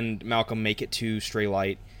 Case and Malcolm make it to Stray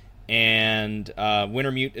Light, and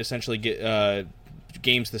Wintermute essentially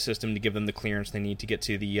games the system to give them the clearance they need to get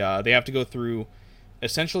to the. They have to go through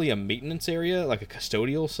essentially a maintenance area, like a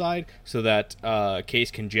custodial side, so that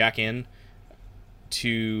Case can jack in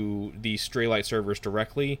to the Stray Light servers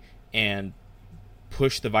directly and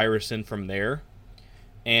push the virus in from there.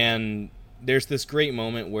 And there's this great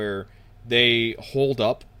moment where they hold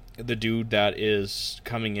up the dude that is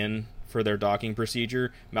coming in for their docking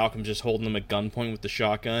procedure. Malcolm's just holding him at gunpoint with the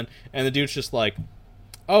shotgun, and the dude's just like,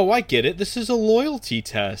 oh, I get it, this is a loyalty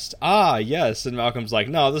test. Ah, yes. And Malcolm's like,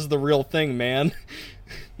 no, this is the real thing, man.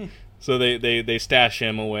 So they stash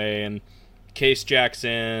him away, and Case jacks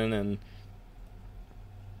in, and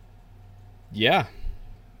yeah.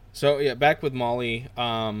 So yeah, back with Molly.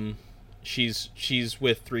 She's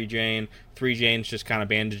with 3 Jane. 3 Jane's just kind of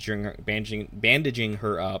bandaging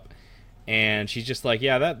her up, and she's just like,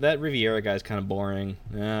 yeah, that Riviera guy's kind of boring.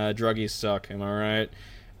 Druggies suck, am I right?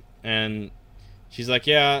 And she's like,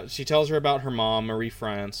 yeah. She tells her about her mom, Marie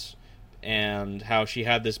France, and how she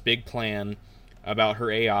had this big plan about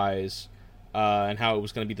her AIs, and how it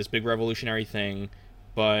was going to be this big revolutionary thing,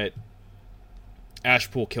 but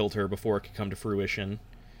Ashpool killed her before it could come to fruition.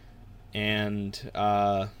 And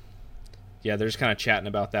yeah, they're just kind of chatting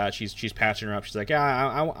about that. She's patching her up. She's like,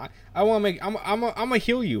 yeah, I want to make, I'm gonna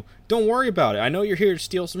heal you. Don't worry about it. I know you're here to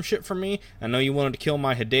steal some shit from me. I know you wanted to kill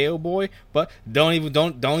my Hideo boy, but don't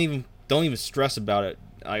even stress about it.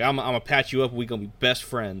 Like, I'm gonna patch you up. We gonna be best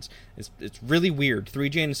friends. It's really weird. 3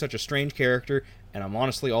 Jane is such a strange character, and I'm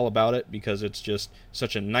honestly all about it because it's just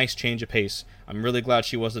such a nice change of pace. I'm really glad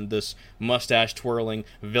she wasn't this mustache-twirling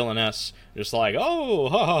villainess, just like, oh,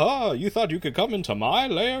 ha ha ha, you thought you could come into my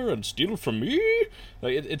lair and steal from me?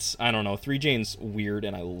 Like, it's, I don't know, 3 Jane's weird,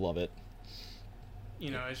 and I love it.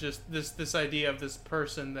 You know, it's just this idea of this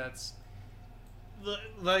person that's,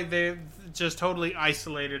 like, they're just totally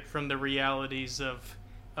isolated from the realities of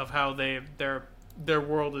how their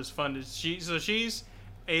world is funded. She's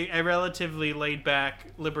a relatively laid back,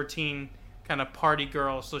 libertine kind of party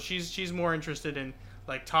girl. So she's more interested in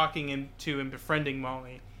like talking to and befriending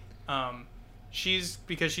Molly.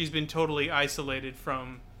 Because she's been totally isolated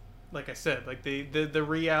from, like I said, like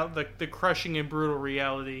the crushing and brutal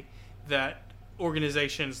reality that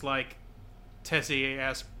organizations like Tessier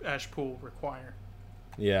Ashpool require.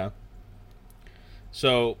 Yeah.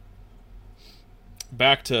 So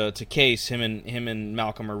back to Case, him and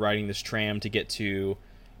Malcolm are riding this tram to get to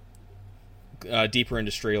deeper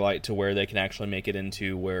into Stray Light, to where they can actually make it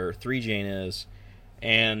into where 3 Jane is.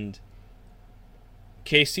 And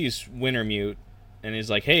Case sees Wintermute and is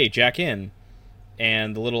like, hey, jack in.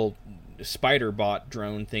 And the little spider bot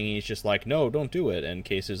drone thingy is just like, no, don't do it. And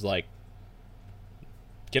Case is like,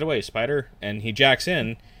 get away, spider. And he jacks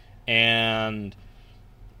in, and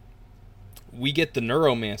we get the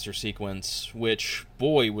Neuromancer sequence, which,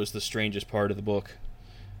 boy, was the strangest part of the book.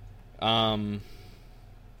 Man.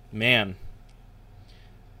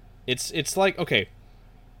 It's like, okay,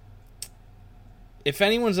 if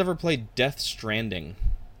anyone's ever played Death Stranding,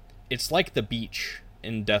 it's like the beach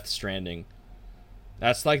in Death Stranding.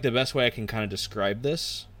 That's like the best way I can kind of describe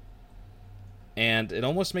this. And it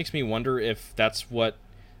almost makes me wonder if that's what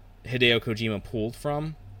Hideo Kojima pulled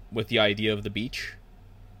from with the idea of the beach.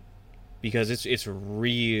 Because it's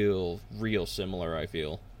real similar, I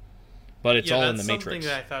feel. But it's all in the Matrix. That's something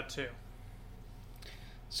that I thought too.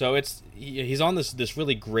 So he's on this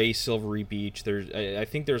really gray, silvery beach. I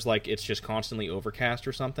think there's like, it's just constantly overcast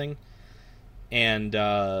or something. And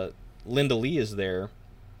Linda Lee is there,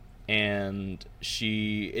 and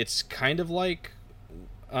it's kind of like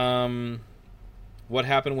what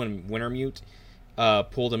happened when Wintermute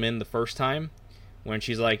pulled him in the first time, when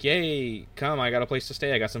she's like, "Yay, come, I got a place to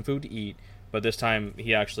stay, I got some food to eat." But this time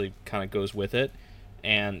he actually kind of goes with it,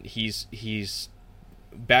 and he's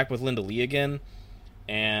back with Linda Lee again,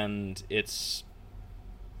 and it's,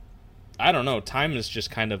 I don't know, time is just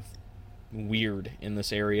kind of weird in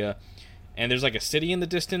this area, and there's like a city in the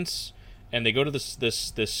distance, and they go to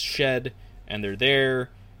this shed, and they're there,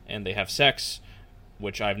 and they have sex,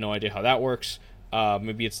 which I have no idea how that works.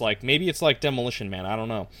 Maybe it's like Demolition Man, I don't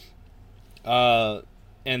know.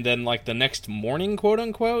 And then like the next morning, quote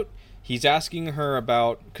unquote, he's asking her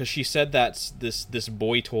about, because she said that this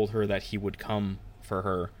boy told her that he would come for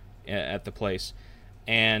her at the place,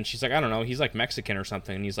 and she's like, I don't know, he's like Mexican or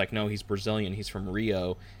something, and he's like, no, he's Brazilian, he's from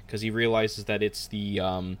Rio, because he realizes that it's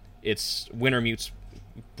it's Wintermute's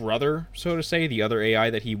brother, so to say, the other AI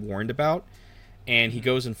that he warned about. And he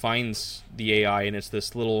goes and finds the AI, and it's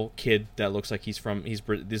this little kid that looks like he's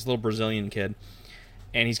this little Brazilian kid,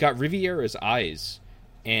 and he's got Riviera's eyes,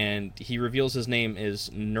 and he reveals his name is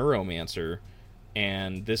Neuromancer,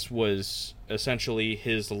 and this was essentially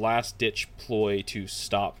his last-ditch ploy to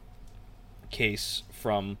stop Case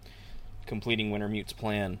from completing Wintermute's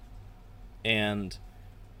plan. And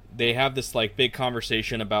they have this like big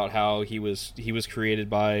conversation about how he was created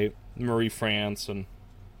by Marie France, and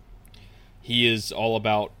he is all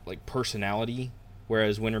about like personality,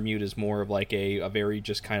 whereas Wintermute is more of like a very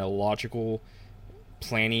just kind of logical,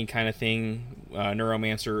 planning kind of thing.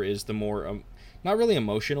 Neuromancer is the more not really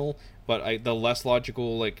emotional, but the less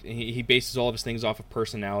logical. Like he bases all of his things off of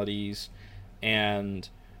personalities, and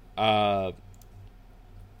well,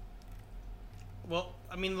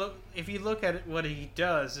 I mean, look, if you look at it, what he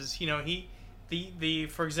does is,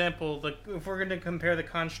 for example, if we're going to compare the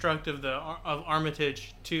construct of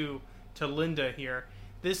Armitage to Linda here,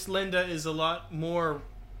 this Linda is a lot more,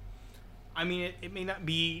 I mean, it may not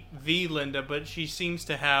be the Linda, but she seems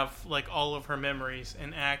to have like all of her memories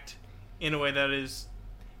and act in a way that is,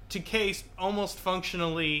 to Case, almost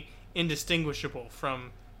functionally indistinguishable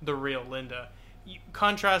from the real Linda. You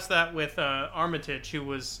contrast that with Armitage, who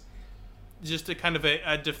was just a kind of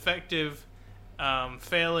a defective,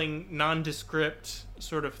 failing, nondescript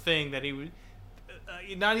sort of thing that he would,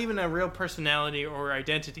 not even a real personality or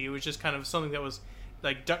identity. It was just kind of something that was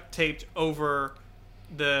like duct taped over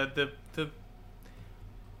the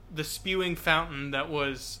spewing fountain that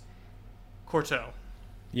was Corto.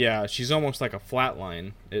 Yeah, she's almost like a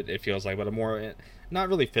flatline, it feels like, but a more, not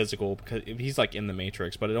really physical, because he's like in the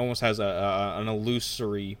Matrix, but it almost has an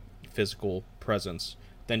illusory physical presence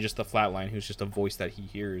than just the flatline, who's just a voice that he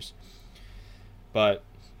hears. But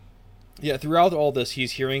yeah, throughout all this,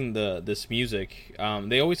 he's hearing this music.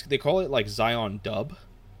 They call it like Zion dub,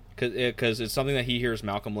 because it's something that he hears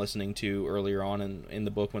Malcolm listening to earlier on in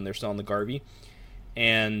the book when they're still on the Garvey,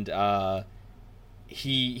 and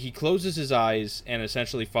he closes his eyes and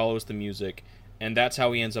essentially follows the music, and that's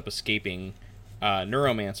how he ends up escaping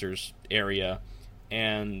Neuromancer's area,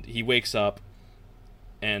 and he wakes up,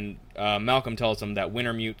 and Malcolm tells him that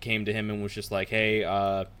Wintermute came to him and was just like, hey,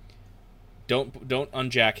 don't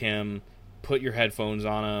unjack him, put your headphones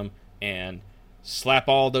on him, and slap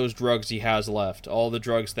all those drugs he has left, all the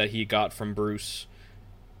drugs that he got from Bruce,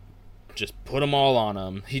 just put them all on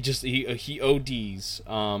him. He ODs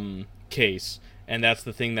Case, and that's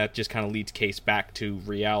the thing that just kind of leads Case back to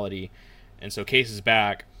reality. And so Case is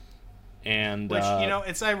back, and which,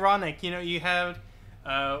 it's ironic. You have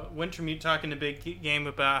Wintermute talking a big game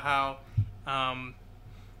about how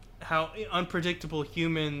unpredictable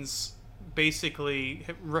humans basically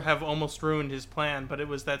have almost ruined his plan, but it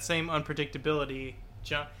was that same unpredictability,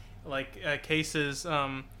 like Case's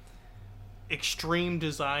extreme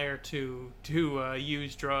desire to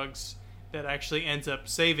use drugs, that actually ends up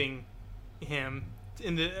saving him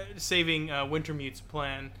saving Wintermute's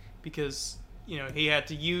plan, because he had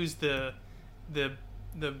to use the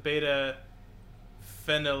beta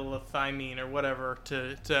phenylethylamine or whatever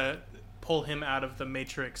to pull him out of the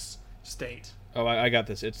Matrix state. Oh, I got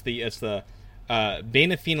this. It's the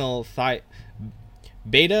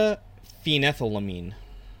beta-phenethylamine.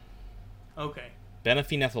 Okay.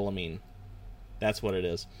 Beta-phenethylamine. That's what it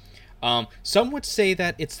is. Some would say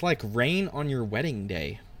that it's like rain on your wedding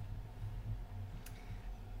day.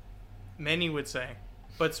 Many would say.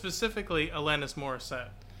 But specifically, Alanis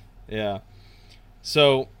Morissette. Yeah.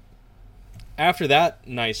 So, after that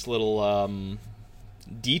nice little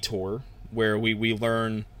detour, where we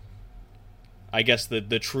learn, I guess, the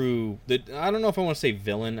true, I don't know if I want to say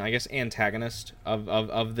villain, I guess antagonist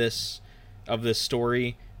of this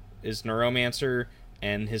story is Neuromancer.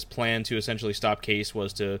 and his plan to essentially stop Case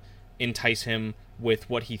was to entice him with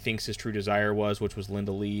what he thinks his true desire was, which was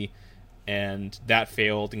Linda Lee, and that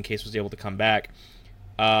failed, and Case was able to come back.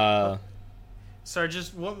 Sorry,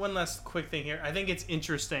 just one last quick thing here. I think it's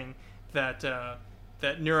interesting that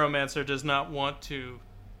that Neuromancer does not want to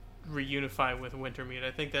reunify with Wintermute.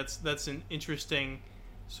 I think that's an interesting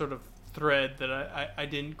sort of thread that I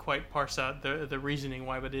didn't quite parse out the reasoning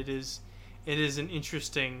why, but it is an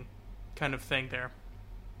interesting kind of thing there.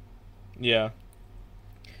 Yeah.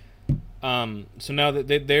 So now that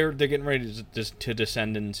they're getting ready to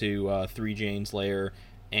descend into 3 Jane's lair,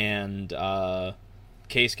 and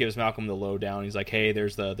Case gives Malcolm the lowdown. He's like, "Hey,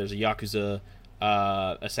 there's a Yakuza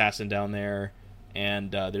assassin down there,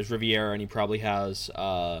 and there's Riviera, and he probably has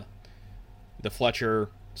the Fletcher.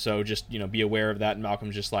 So just be aware of that." And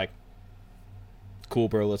Malcolm's just like, "Cool,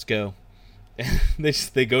 bro, let's go."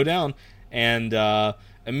 they go down, and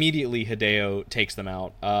immediately Hideo takes them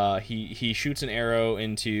out. He shoots an arrow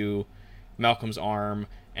into Malcolm's arm,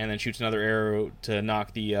 and then shoots another arrow to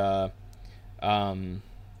knock the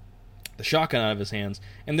shotgun out of his hands.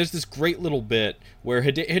 And there's this great little bit where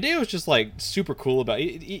Hideo's just like super cool about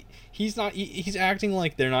it. He's acting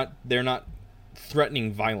like they're not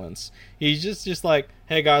threatening violence. He's just like,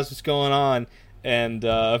 "Hey guys, what's going on?" And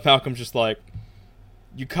Malcolm's just like,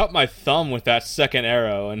 "You cut my thumb with that second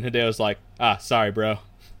arrow." And Hideo's like, "Sorry, bro.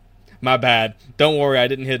 My bad. Don't worry, I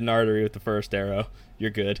didn't hit an artery with the first arrow.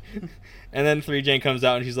 You're good." And then 3 Jane comes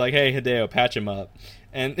out and she's like, "Hey, Hideo, patch him up."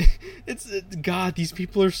 And God, these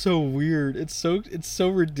people are so weird. It's so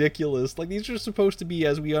ridiculous. Like, these are supposed to be,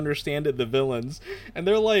 as we understand it, the villains, and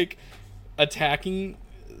they're like attacking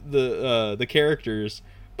the characters,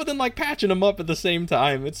 but then like patching them up at the same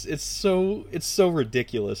time. It's so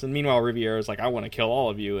ridiculous. And meanwhile, Riviera's like, "I want to kill all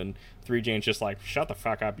of you," and 3 Jane's just like, "Shut the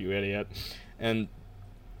fuck up, you idiot." And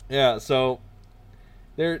yeah, so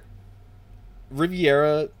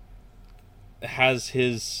Riviera has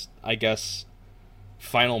his, I guess,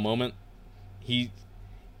 final moment. He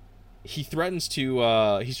threatens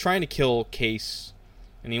to he's trying to kill Case,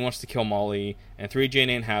 and he wants to kill Molly, and 3 Jane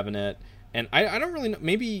ain't having it. And I don't really know,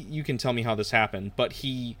 maybe you can tell me how this happened, but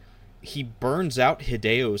he burns out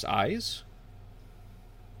Hideo's eyes.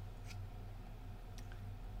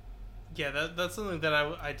 Yeah, that's something that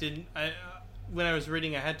I didn't when I was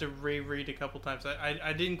reading, I had to reread a couple times.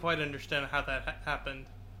 I didn't quite understand how that happened.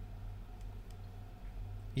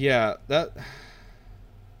 Yeah, that...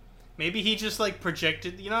 Maybe he just like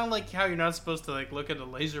projected, like how you're not supposed to like look at a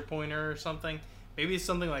laser pointer or something. Maybe it's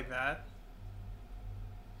something like that.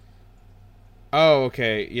 Oh,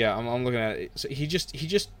 okay. Yeah, I'm looking at it. So he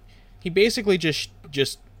basically just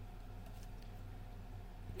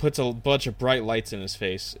puts a bunch of bright lights in his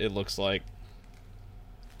face, it looks like.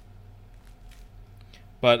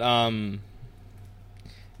 But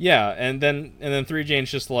yeah, and then 3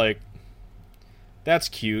 Jane's just like, "That's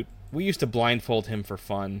cute. We used to blindfold him for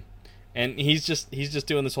fun." And he's just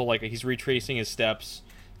doing this whole, like, he's retracing his steps,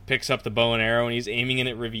 picks up the bow and arrow, and he's aiming it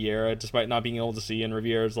at Riviera despite not being able to see, and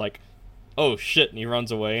Riviera's like, "Oh shit," and he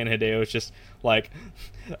runs away, and Hideo's just like,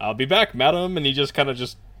 "I'll be back, madam," and he just kind of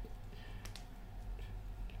just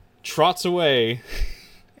trots away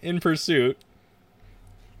in pursuit.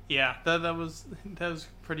 Yeah, that was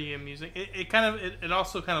pretty amusing. It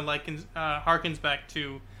also kind of likens harkens back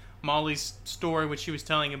to Molly's story, which she was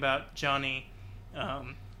telling about Johnny,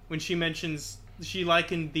 when she mentions she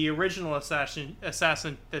likened the original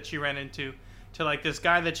assassin that she ran into to like this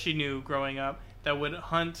guy that she knew growing up that would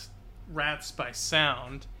hunt rats by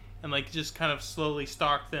sound and like just kind of slowly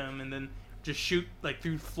stalk them and then just shoot like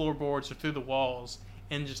through floorboards or through the walls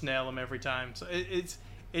and just nail them every time. So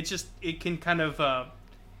it can kind of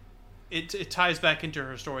it ties back into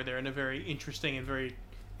her story there in a very interesting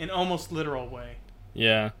and almost literal way.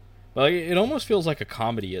 Yeah. But it almost feels like a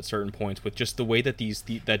comedy at certain points with just the way that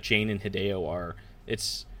that Jane and Hideo are.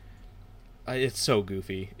 It's so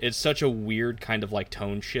goofy. It's such a weird kind of like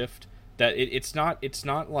tone shift that it's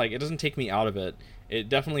not like, it doesn't take me out of it. It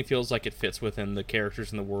definitely feels like it fits within the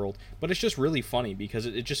characters in the world, but it's just really funny because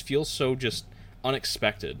it just feels so just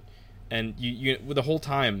unexpected. And you the whole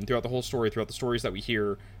time, throughout the whole story, throughout the stories that we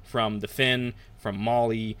hear from the Finn, from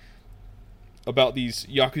Molly, about these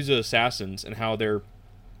Yakuza assassins and how they're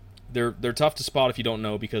tough to spot if you don't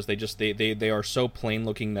know, because they are so plain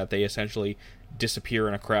looking that they essentially disappear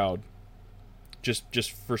in a crowd.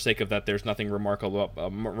 Just for sake of that, there's nothing remarkable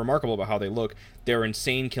about how they look. They're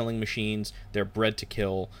insane killing machines. They're bred to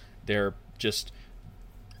kill. They're just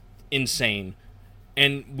insane.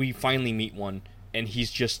 And we finally meet one, and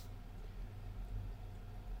he's just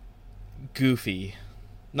goofy.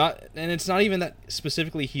 And it's not even that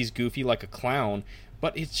specifically he's goofy like a clown,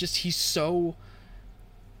 but it's just he's so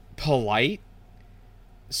polite,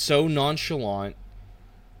 so nonchalant,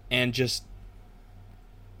 and just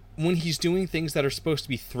when he's doing things that are supposed to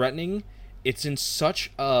be threatening, it's in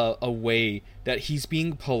such a way that he's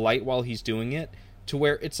being polite while he's doing it, to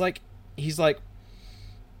where it's like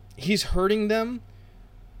he's hurting them,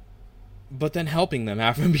 but then helping them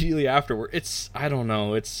immediately afterward. I don't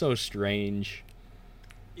know, it's so strange.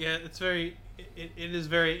 Yeah, it is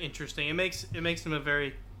very interesting. It makes him a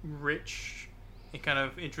very rich and kind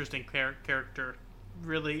of interesting character.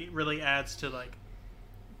 Really adds to like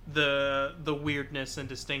the weirdness and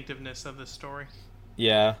distinctiveness of the story.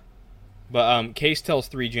 Yeah. But Case tells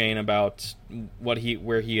 3Jane about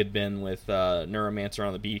where he had been with Neuromancer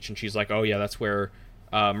on the beach, and she's like, "Oh yeah, that's where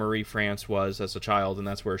Marie France was as a child, and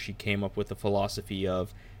that's where she came up with the philosophy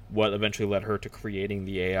of what eventually led her to creating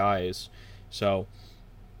the AIs." So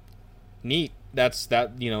neat.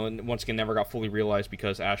 Once again, never got fully realized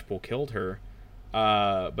because Ashpool killed her.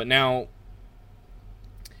 But now,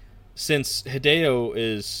 since Hideo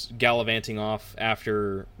is gallivanting off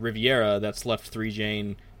after Riviera, that's left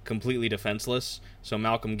 3Jane completely defenseless. So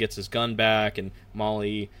Malcolm gets his gun back, and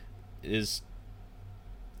Molly is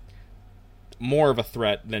more of a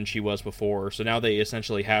threat than she was before. So now they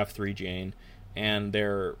essentially have 3Jane, and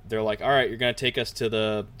they're like, all right, you're gonna take us to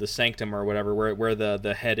the sanctum or whatever, where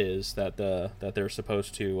the head is that they're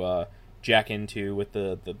supposed to jack into with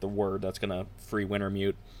the word that's gonna free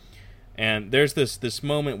Wintermute. And there's this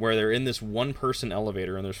moment where they're in this one person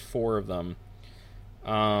elevator, and there's 4 of them.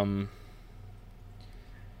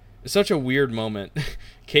 It's such a weird moment.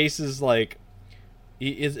 Case is like,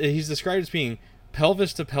 he's described as being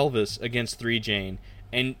pelvis to pelvis against 3Jane,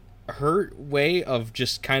 and her way of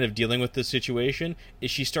just kind of dealing with this situation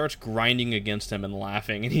is she starts grinding against him and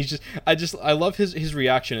laughing, and I love his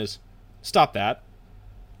reaction is, "Stop that."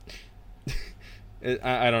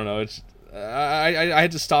 I don't know, it's I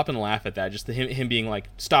had to stop and laugh at that, just him being like,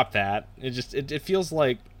 "Stop that." It feels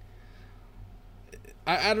like,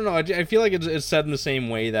 I don't know, I feel like it's said in the same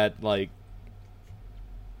way that, like,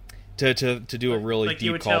 to do a really like deep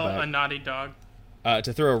you would tell callback, a naughty dog.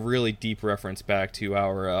 To throw a really deep reference back to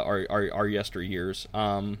our yesteryears.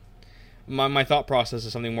 My thought process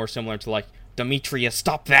is something more similar to like, "Demetria,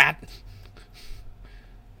 stop that."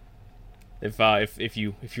 If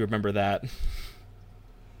you remember that.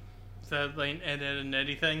 Is that like an Ed, Edd and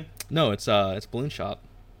Eddy thing? No, it's Balloon Shop.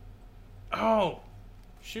 Oh,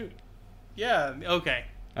 shoot. Yeah. Okay.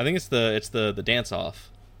 I think it's the dance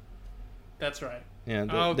off. That's right. Yeah,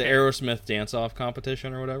 the Aerosmith dance off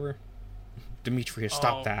competition or whatever. Demetria,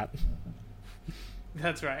 stop that.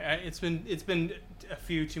 That's right. It's been a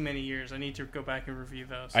few too many years. I need to go back and review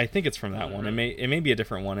those. I think it's from that one. Really? It may be a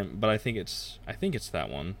different one, but I think it's that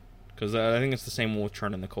one, because I think it's the same one with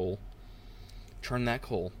churning the coal. Churn that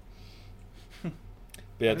coal.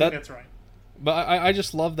 Yeah, that's right. But I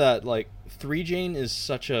just love that, like, 3Jane is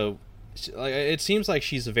such a, like, it seems like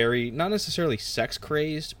she's a very, not necessarily sex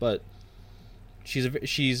crazed, but she's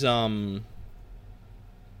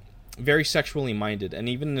very sexually minded, and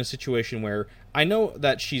even in a situation where I know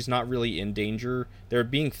that she's not really in danger, they're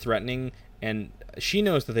being threatening, and she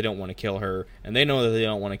knows that they don't want to kill her, and they know that they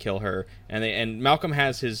don't want to kill her, and Malcolm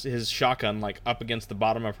has his shotgun like up against the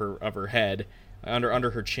bottom of her head,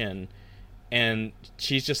 under her chin, and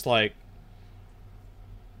she's just like,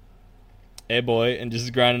 "Hey boy," and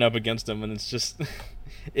just grinding up against him, and it's just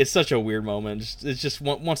it's such a weird moment. It's just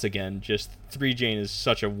once again, just 3Jane is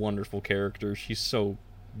such a wonderful character. She's so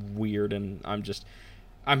weird, and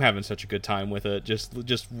I'm having such a good time with it. Just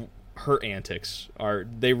her antics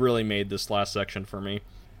they really made this last section for me.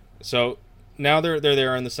 So now they're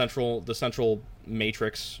there in the central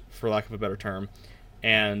matrix, for lack of a better term,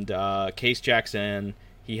 and Case jacks in.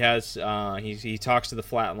 He talks to the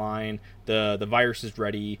flatline. The virus is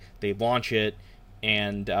ready. They launch it,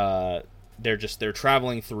 and they're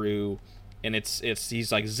traveling through, and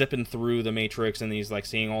he's like zipping through the matrix, and he's like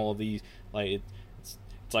seeing all of these, like, it's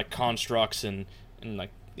like constructs, and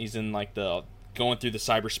like he's in like the going through the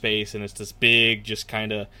cyberspace, and it's this big, just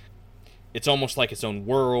kind of, it's almost like its own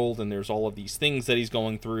world, and there's all of these things that he's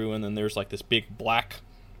going through, and then there's like this big black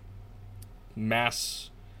mass,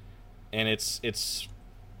 and it's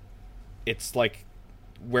like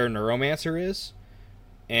where Neuromancer is,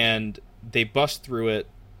 and they bust through it,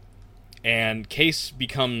 and Case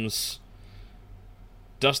becomes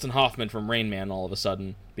Dustin Hoffman from Rain Man all of a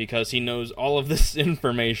sudden, because he knows all of this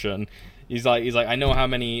information. He's like, I know how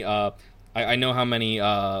many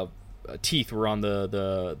teeth were on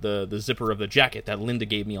the zipper of the jacket that Linda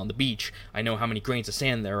gave me on the beach. I know how many grains of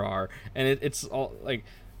sand there are, and it's all like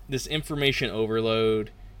this information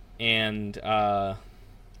overload, and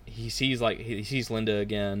he sees Linda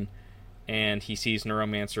again, and he sees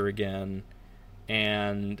Neuromancer again,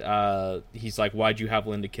 and he's like, "Why'd you have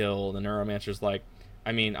Linda killed?" And Neuromancer's like,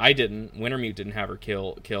 "I mean, I didn't. Wintermute didn't have her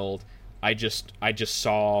killed. I just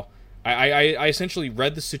saw. I essentially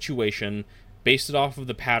read the situation, based it off of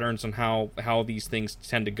the patterns on how these things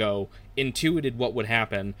tend to go, intuited what would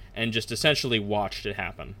happen, and just essentially watched it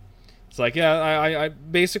happen." It's like, yeah, I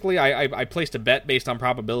basically I placed a bet based on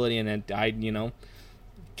probability, and I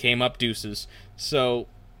came up deuces. So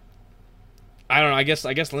I don't know. I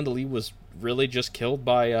guess Linda Lee was really just killed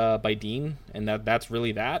by Dean, and that's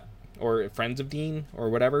really that, or friends of Dean, or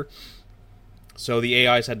whatever. So the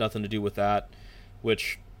AIs had nothing to do with that,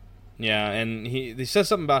 which, yeah, and he says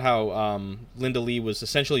something about how Linda Lee was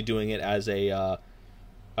essentially doing it as an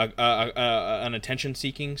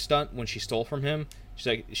attention-seeking stunt when she stole from him. She's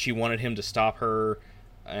like, she wanted him to stop her,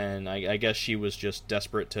 and I guess she was just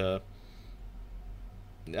desperate to.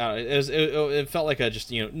 It felt like a just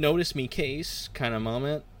notice me case kind of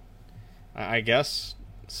moment, I guess.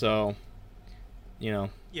 So, yeah,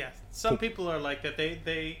 some people are like that.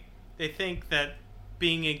 They think that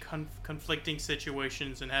being in conflicting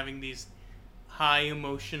situations and having these high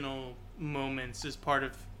emotional moments is part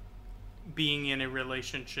of being in a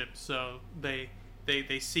relationship. So they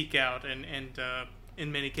seek out and in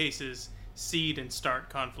many cases seed and start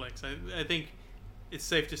conflicts. I think it's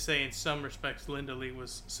safe to say in some respects Linda Lee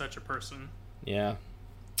was such a person. Yeah.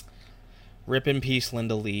 Rip in peace,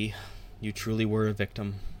 Linda Lee. You truly were a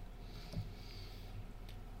victim.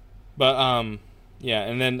 But yeah,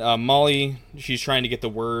 and then Molly, she's trying to get the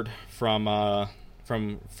word from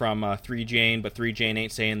 3Jane, but 3Jane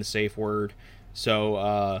ain't saying the safe word.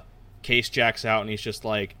 So Case jacks out and he's just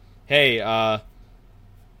like, "Hey,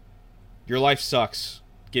 your life sucks.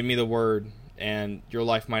 Give me the word, and your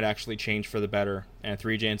life might actually change for the better." And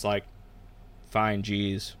 3Jane's like, "Fine,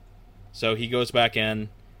 geez." So he goes back in,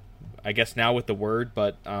 I guess now with the word,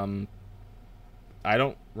 but I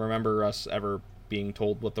don't remember us ever being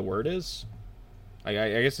told what the word is. I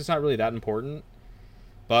guess it's not really that important,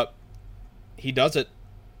 but he does it,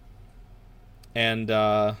 and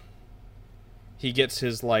he gets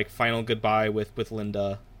his final goodbye with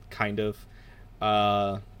Linda, kind of,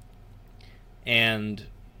 and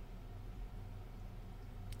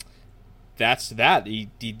that's that.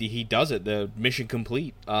 He does it. The mission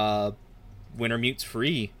complete. Wintermute's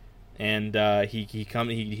free, and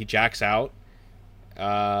he jacks out.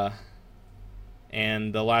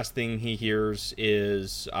 And the last thing he hears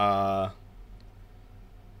is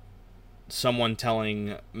someone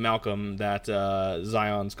telling Malcolm that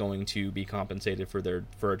Zion's going to be compensated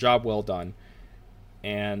for a job well done,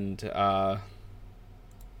 and then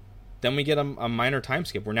we get a minor time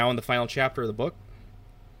skip. We're now in the final chapter of the book.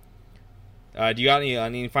 Do you got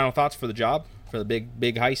any final thoughts for the job, for the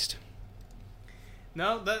big heist?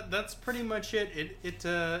 No, that's pretty much it.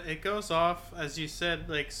 It goes off, as you said,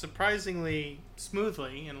 surprisingly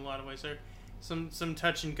smoothly in a lot of ways. There are some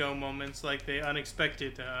touch and go moments, like the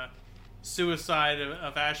unexpected suicide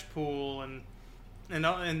of Ashpool and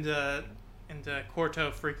Corto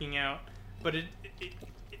freaking out. But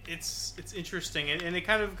it's interesting, and it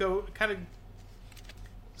kind of.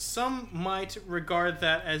 Some might regard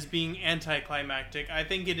that as being anticlimactic. I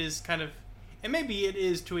think it is kind of, and maybe it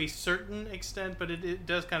is to a certain extent, but it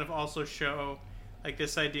does kind of also show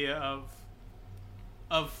this idea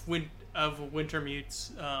of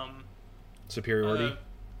Wintermute's superiority.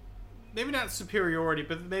 Maybe not superiority,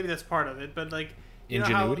 but maybe that's part of it. But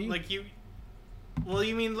ingenuity. You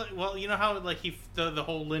mean you know how the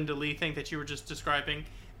whole Linda Lee thing that you were just describing.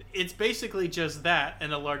 It's basically just that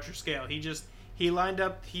in a larger scale. He lined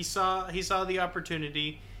up. He saw the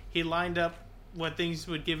opportunity. He lined up what things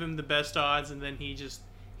would give him the best odds, and then he just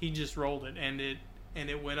rolled it, and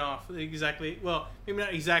it went off exactly. Well, maybe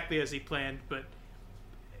not exactly as he planned, but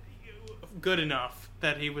good enough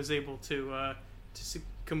that he was able to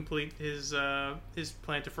complete his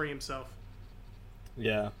plan to free himself.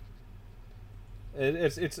 Yeah.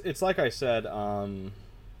 It's like I said.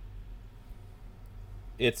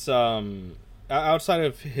 It's outside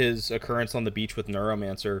of his occurrence on the beach with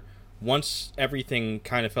Neuromancer, once everything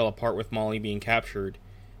kind of fell apart with Molly being captured,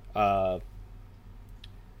 they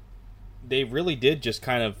really did just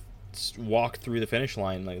kind of walk through the finish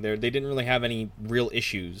line. They didn't really have any real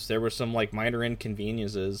issues. There were some minor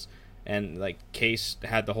inconveniences, and Case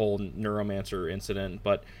had the whole Neuromancer incident.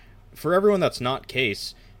 But for everyone that's not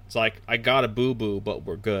Case, it's I got a boo-boo, but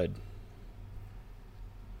we're good.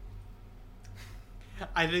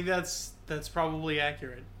 I think that's probably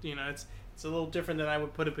accurate. It's a little different than I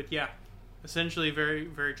would put it, but yeah, essentially very,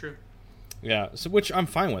 very true. Yeah, so which I'm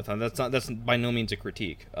fine with. That's by no means a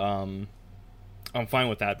critique. I'm fine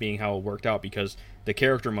with that being how it worked out because the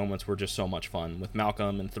character moments were just so much fun with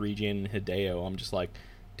Malcolm and 3G and Hideo. I'm just like,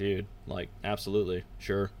 dude, like absolutely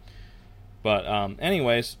sure. But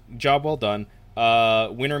anyways, job well done.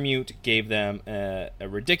 Wintermute gave them a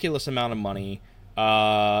ridiculous amount of money.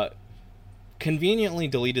 Conveniently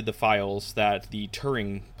deleted the files that the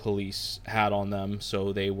Turing police had on them,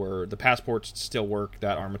 so the passports still work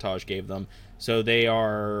that Armitage gave them. So they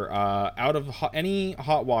are out of any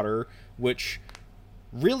hot water, which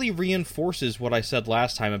really reinforces what I said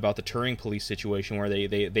last time about the Turing police situation, where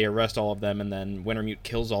they arrest all of them and then Wintermute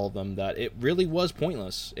kills all of them. That it really was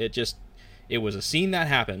pointless. It was a scene that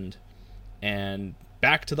happened, and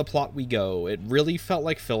back to the plot we go. It really felt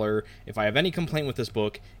like filler. If I have any complaint with this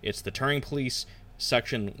book, it's the Turing police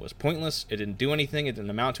section was pointless. It didn't do anything. It didn't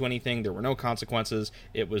amount to anything. There were no consequences.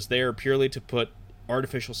 It was there purely to put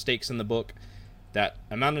artificial stakes in the book that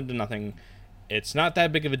amounted to nothing. It's not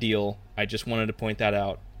that big of a deal. I just wanted to point that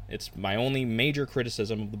out. It's my only major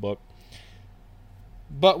criticism of the book.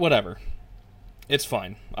 But whatever. It's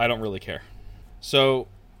fine. I don't really care. So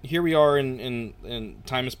here we are in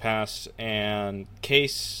time has passed, and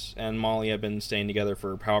Case and Molly have been staying together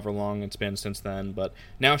for however long it's been since then, but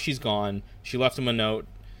now she's gone. She left him a note.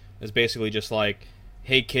 It's basically just like,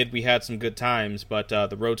 hey kid, we had some good times, but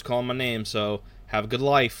the road's calling my name, so have a good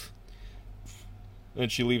life.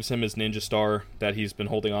 And she leaves him his ninja star that he's been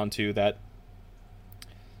holding on to that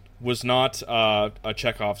was not a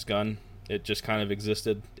Chekhov's gun. It just kind of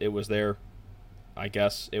existed. It was there. I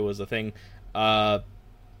guess it was a thing.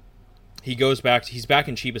 He goes back. He's back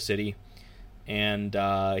in Chiba City, and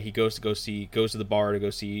he goes to the bar to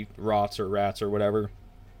go see Rats or whatever.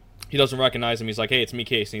 He doesn't recognize him. He's like, "Hey, it's me,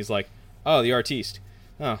 Case." And he's like, "Oh, the artiste.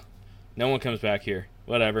 Oh, no one comes back here.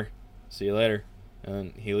 Whatever. See you later."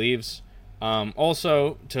 And he leaves.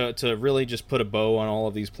 Also, to really just put a bow on all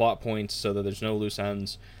of these plot points so that there's no loose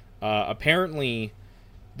ends. Apparently,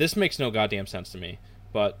 this makes no goddamn sense to me.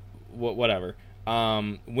 But whatever.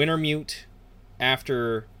 Wintermute,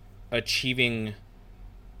 after achieving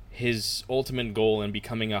his ultimate goal and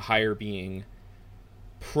becoming a higher being,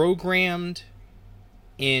 programmed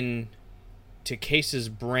into Case's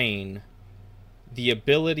brain the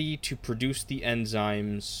ability to produce the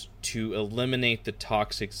enzymes to eliminate the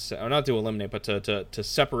toxic, or not to eliminate, but to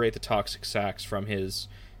separate the toxic sacs from his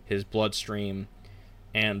bloodstream,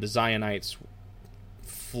 and the Zionites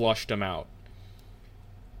flushed him out.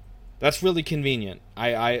 That's really convenient.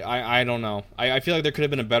 I don't know. I feel like there could have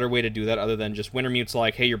been a better way to do that other than just Wintermute's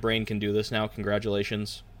like, hey, your brain can do this now.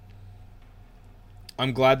 Congratulations.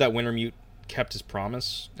 I'm glad that Wintermute kept his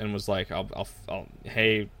promise and was like,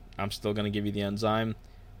 hey, I'm still going to give you the enzyme.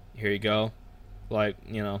 Here you go. Like,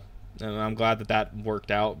 you know, and I'm glad that worked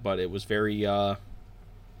out, but it was very,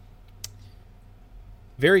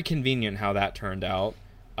 very convenient how that turned out.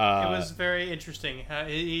 It was very interesting.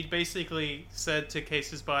 He basically said to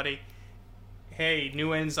Case's body, hey,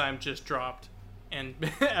 new enzyme just dropped. And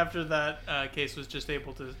after that, Case was just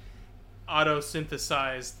able to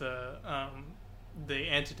auto-synthesize the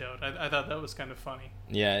antidote. I thought that was kind of funny.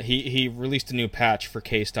 Yeah, he released a new patch for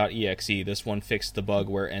Case.exe. This one fixed the bug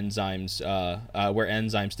where enzymes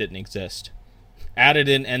didn't exist. Added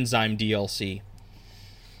in enzyme DLC.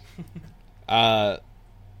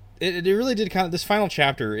 It really did kind of, this final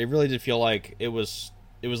chapter, it really did feel like it was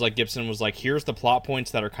like Gibson was like, here's the plot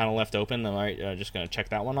points that are kind of left open. All right, just gonna check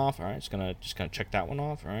that one off. All right, just gonna check that one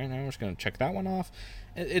off. All right, now we're just gonna check that one off.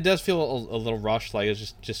 It does feel a little rushed, like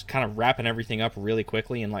it's just kind of wrapping everything up really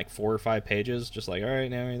quickly in like 4 or 5 pages. Just like, all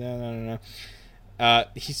right, no.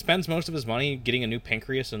 He spends most of his money getting a new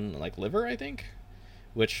pancreas and like liver, I think,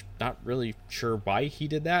 which not really sure why he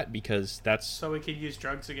did that, because that's so he could use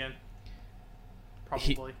drugs again.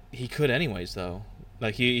 Probably. He could anyways, though.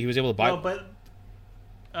 Like, he was able to buy... Well, but...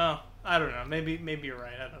 Oh, I don't know. Maybe you're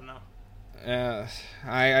right. I don't know.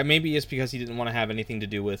 Maybe it's because he didn't want to have anything to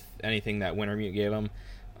do with anything that Wintermute gave him.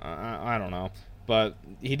 I don't know. But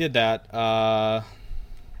he did that.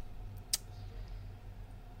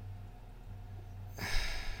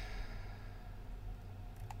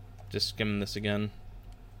 Just skimming this again.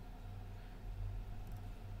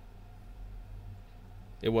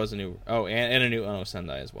 It was a new... Oh, and a new Ono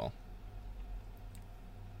Sendai as well.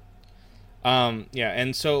 Yeah,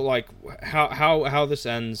 and so, like, how this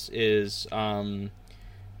ends is,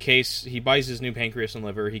 Case, he buys his new pancreas and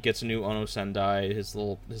liver, he gets a new Ono Sendai, his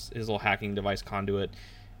little hacking device conduit,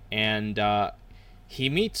 and, he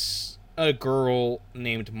meets a girl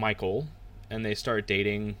named Michael, and they start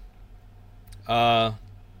dating, and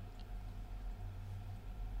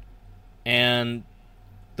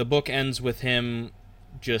the book ends with him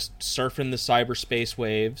just surfing the cyberspace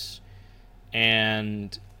waves,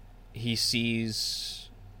 and he sees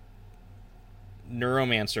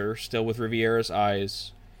Neuromancer still with Riviera's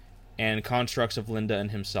eyes and constructs of Linda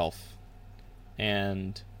and himself.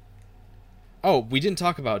 And we didn't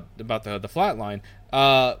talk about the flatline.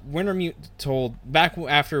 Wintermute told back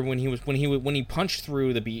after when he punched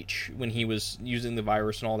through the beach when he was using the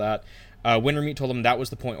virus and all that. Wintermute told him that was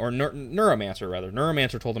the point, or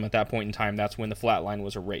Neuromancer told him at that point in time that's when the flatline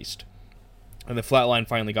was erased, and the flatline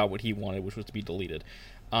finally got what he wanted, which was to be deleted.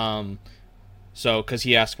 So because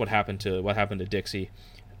he asked what happened to Dixie.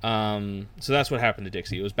 So that's what happened to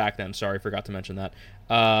Dixie. It was back then. Sorry, forgot to mention that.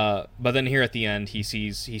 But then here at the end, he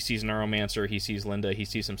sees Neuromancer, he sees Linda, he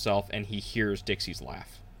sees himself, and he hears Dixie's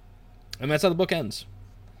laugh. And that's how the book ends.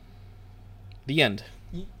 The end.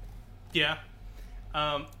 Yeah.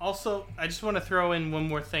 Also, I just want to throw in one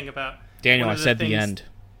more thing about Daniel. I said the end.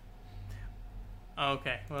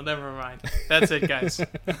 Okay, well, never mind. That's it, guys.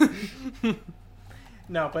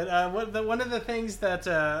 No, but one of the things that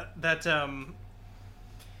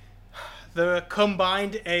the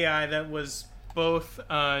combined AI that was both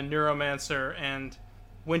Neuromancer and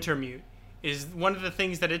Wintermute is one of the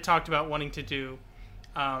things that it talked about wanting to do.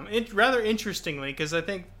 It rather interestingly, because I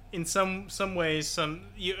think in some ways a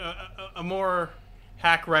more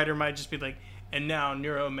hack writer might just be like, and now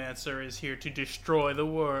Neuromancer is here to destroy the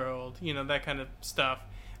world, that kind of stuff.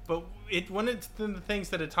 But one of the things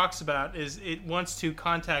that it talks about is it wants to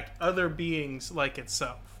contact other beings like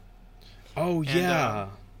itself. Oh, yeah.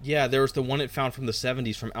 Yeah, there was the one it found from the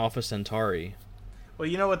 70s from Alpha Centauri. Well,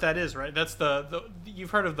 you know what that is, right? That's the you've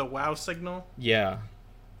heard of the WOW signal? Yeah.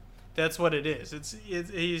 That's what it is.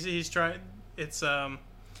 He's trying. It's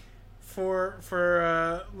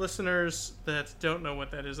for listeners that don't know what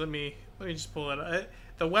that is. Let me just pull that up.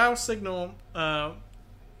 The WOW signal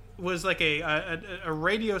was like a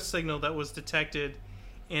radio signal that was detected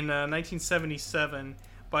in 1977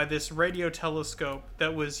 by this radio telescope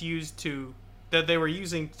that was that they were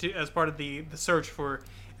using as part of the search for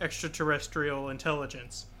extraterrestrial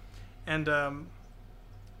intelligence, and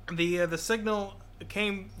the signal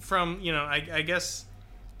came from I guess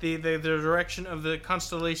the direction of the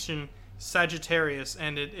constellation Sagittarius,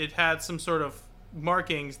 and it had some sort of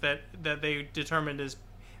markings that they determined as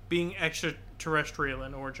being extraterrestrial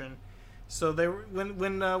in origin. So they were,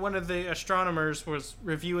 when one of the astronomers was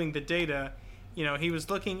reviewing the data, he was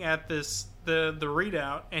looking at the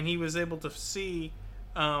readout, and he was able to see.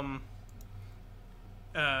 Let's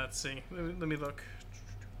see. Let me look.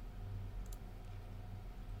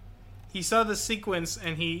 He saw the sequence,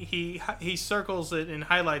 and he circles it and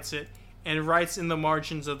highlights it, and writes in the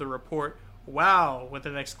margins of the report, "Wow!" with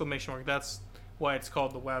an exclamation mark. That's why it's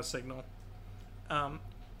called the WOW signal.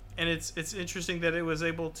 And it's interesting that it was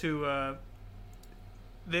able to.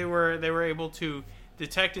 They were able to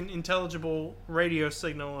detect an intelligible radio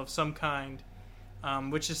signal of some kind,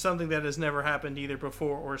 which is something that has never happened either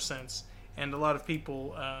before or since. And a lot of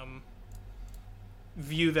people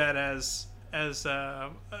view that as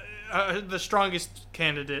the strongest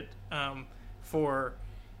candidate for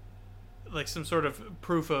like some sort of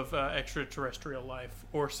proof of extraterrestrial life,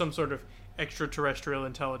 or some sort of extraterrestrial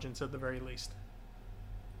intelligence at the very least.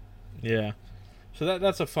 Yeah, so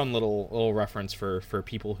that's a fun little reference for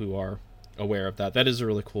people who are aware of that. That is a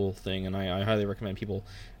really cool thing, and I highly recommend people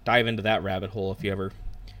dive into that rabbit hole if you ever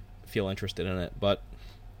feel interested in it. But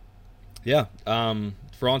yeah,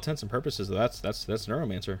 for all intents and purposes, that's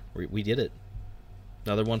Neuromancer. We did it.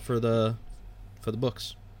 Another one for the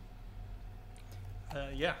books.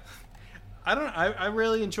 Yeah, I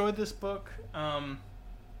really enjoyed this book. I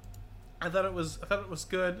thought it was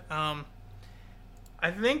good. I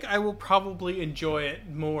think I will probably enjoy it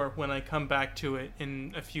more when I come back to it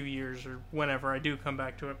in a few years, or whenever I do come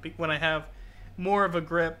back to it, when I have more of a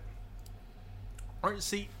grip. Or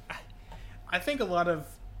see, I think a lot of,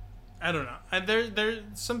 I don't know. There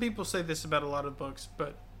some people say this about a lot of books,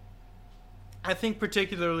 but I think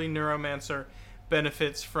particularly Neuromancer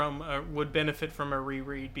would benefit from a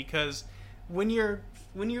reread, because when you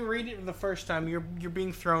read it the first time, you're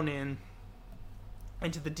being thrown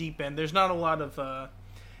into the deep end. There's not a lot of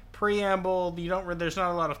preamble. There's not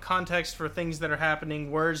a lot of context for things that are happening,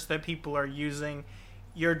 words that people are using.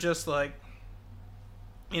 You're just like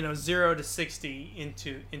 0 to 60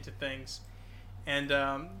 into things. And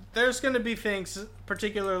there's going to be things,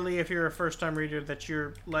 particularly if you're a first-time reader, that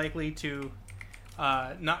you're likely to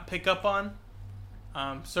not pick up on.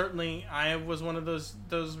 Certainly, I was one of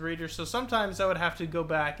those readers, so sometimes I would have to go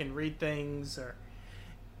back and read things or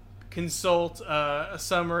consult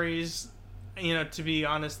summaries, to be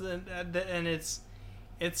honest. And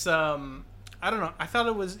It's I don't know. I thought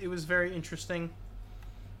it was very interesting.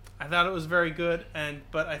 I thought it was very good,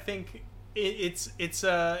 but I think it's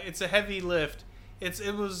a heavy lift.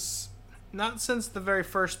 It was not since the very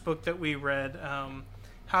first book that we read,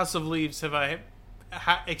 House of Leaves, have I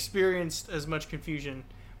experienced as much confusion.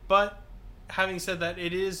 But having said that,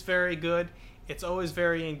 it is very good. It's always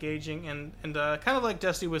very engaging, and kind of like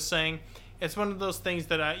Dusty was saying, it's one of those things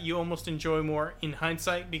that you almost enjoy more in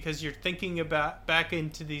hindsight because you're thinking about back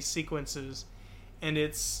into these sequences, and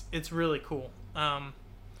it's really cool.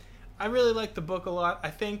 I really like the book a lot. I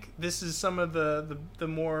think this is some of the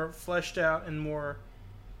more fleshed out and more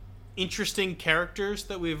interesting characters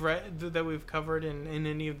that we've read, that we've covered in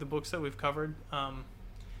any of the books that we've covered.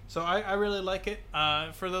 So I really like it.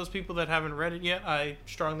 For those people that haven't read it yet, I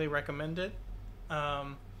strongly recommend it.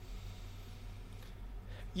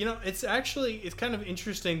 It's kind of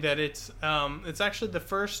interesting that it's actually the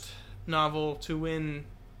first novel to win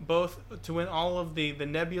all of the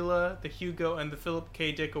Nebula, the Hugo, and the Philip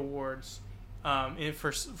K. Dick awards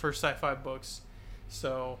for sci-fi books.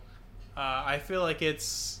 So I feel like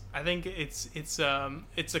its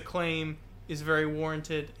acclaim is very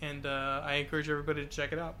warranted, and I encourage everybody to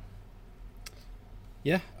check it out.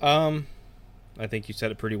 Yeah, I think you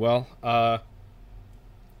said it pretty well.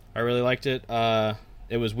 I really liked it.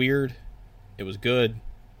 It was weird. It was good.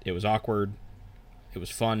 It was awkward. It was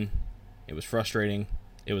fun. It was frustrating.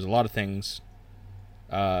 It was a lot of things.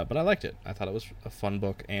 But I liked it. I thought it was a fun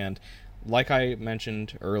book. And like I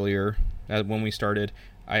mentioned earlier, when we started,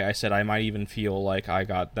 I said I might even feel like I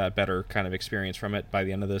got that better kind of experience from it by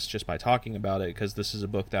the end of this just by talking about it, because this is a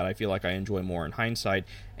book that I feel like I enjoy more in hindsight,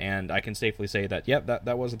 and I can safely say that,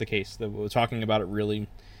 that wasn't the case. Talking about it really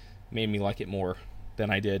made me like it more than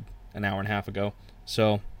I did an hour and a half ago.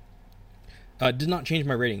 So, did not change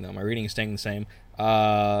my rating, though. My rating is staying the same.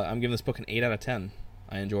 I'm giving this book an 8 out of 10.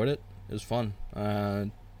 I enjoyed it. It was fun.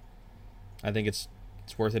 I think it's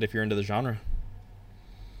worth it if you're into the genre.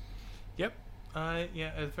 Yep.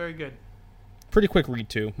 Yeah, it's very good. Pretty quick read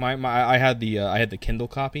too. I had the Kindle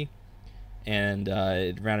copy, and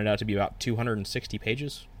it rounded out to be about 260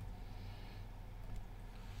 pages.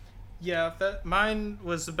 Yeah, mine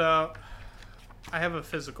was about. I have a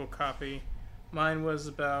physical copy. Mine was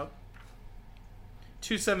about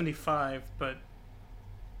 275, but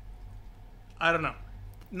I don't know.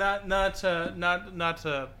 Not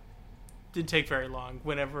didn't take very long.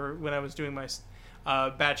 When I was doing my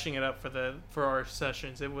batching it up for our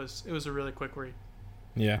sessions, it was a really quick read.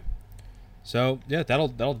 Yeah. So yeah, that'll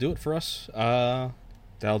do it for us.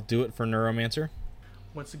 That'll do it for Neuromancer.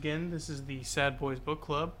 Once again, this is the Sad Boys Book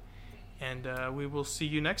Club, and we will see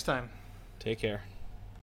you next time. Take care.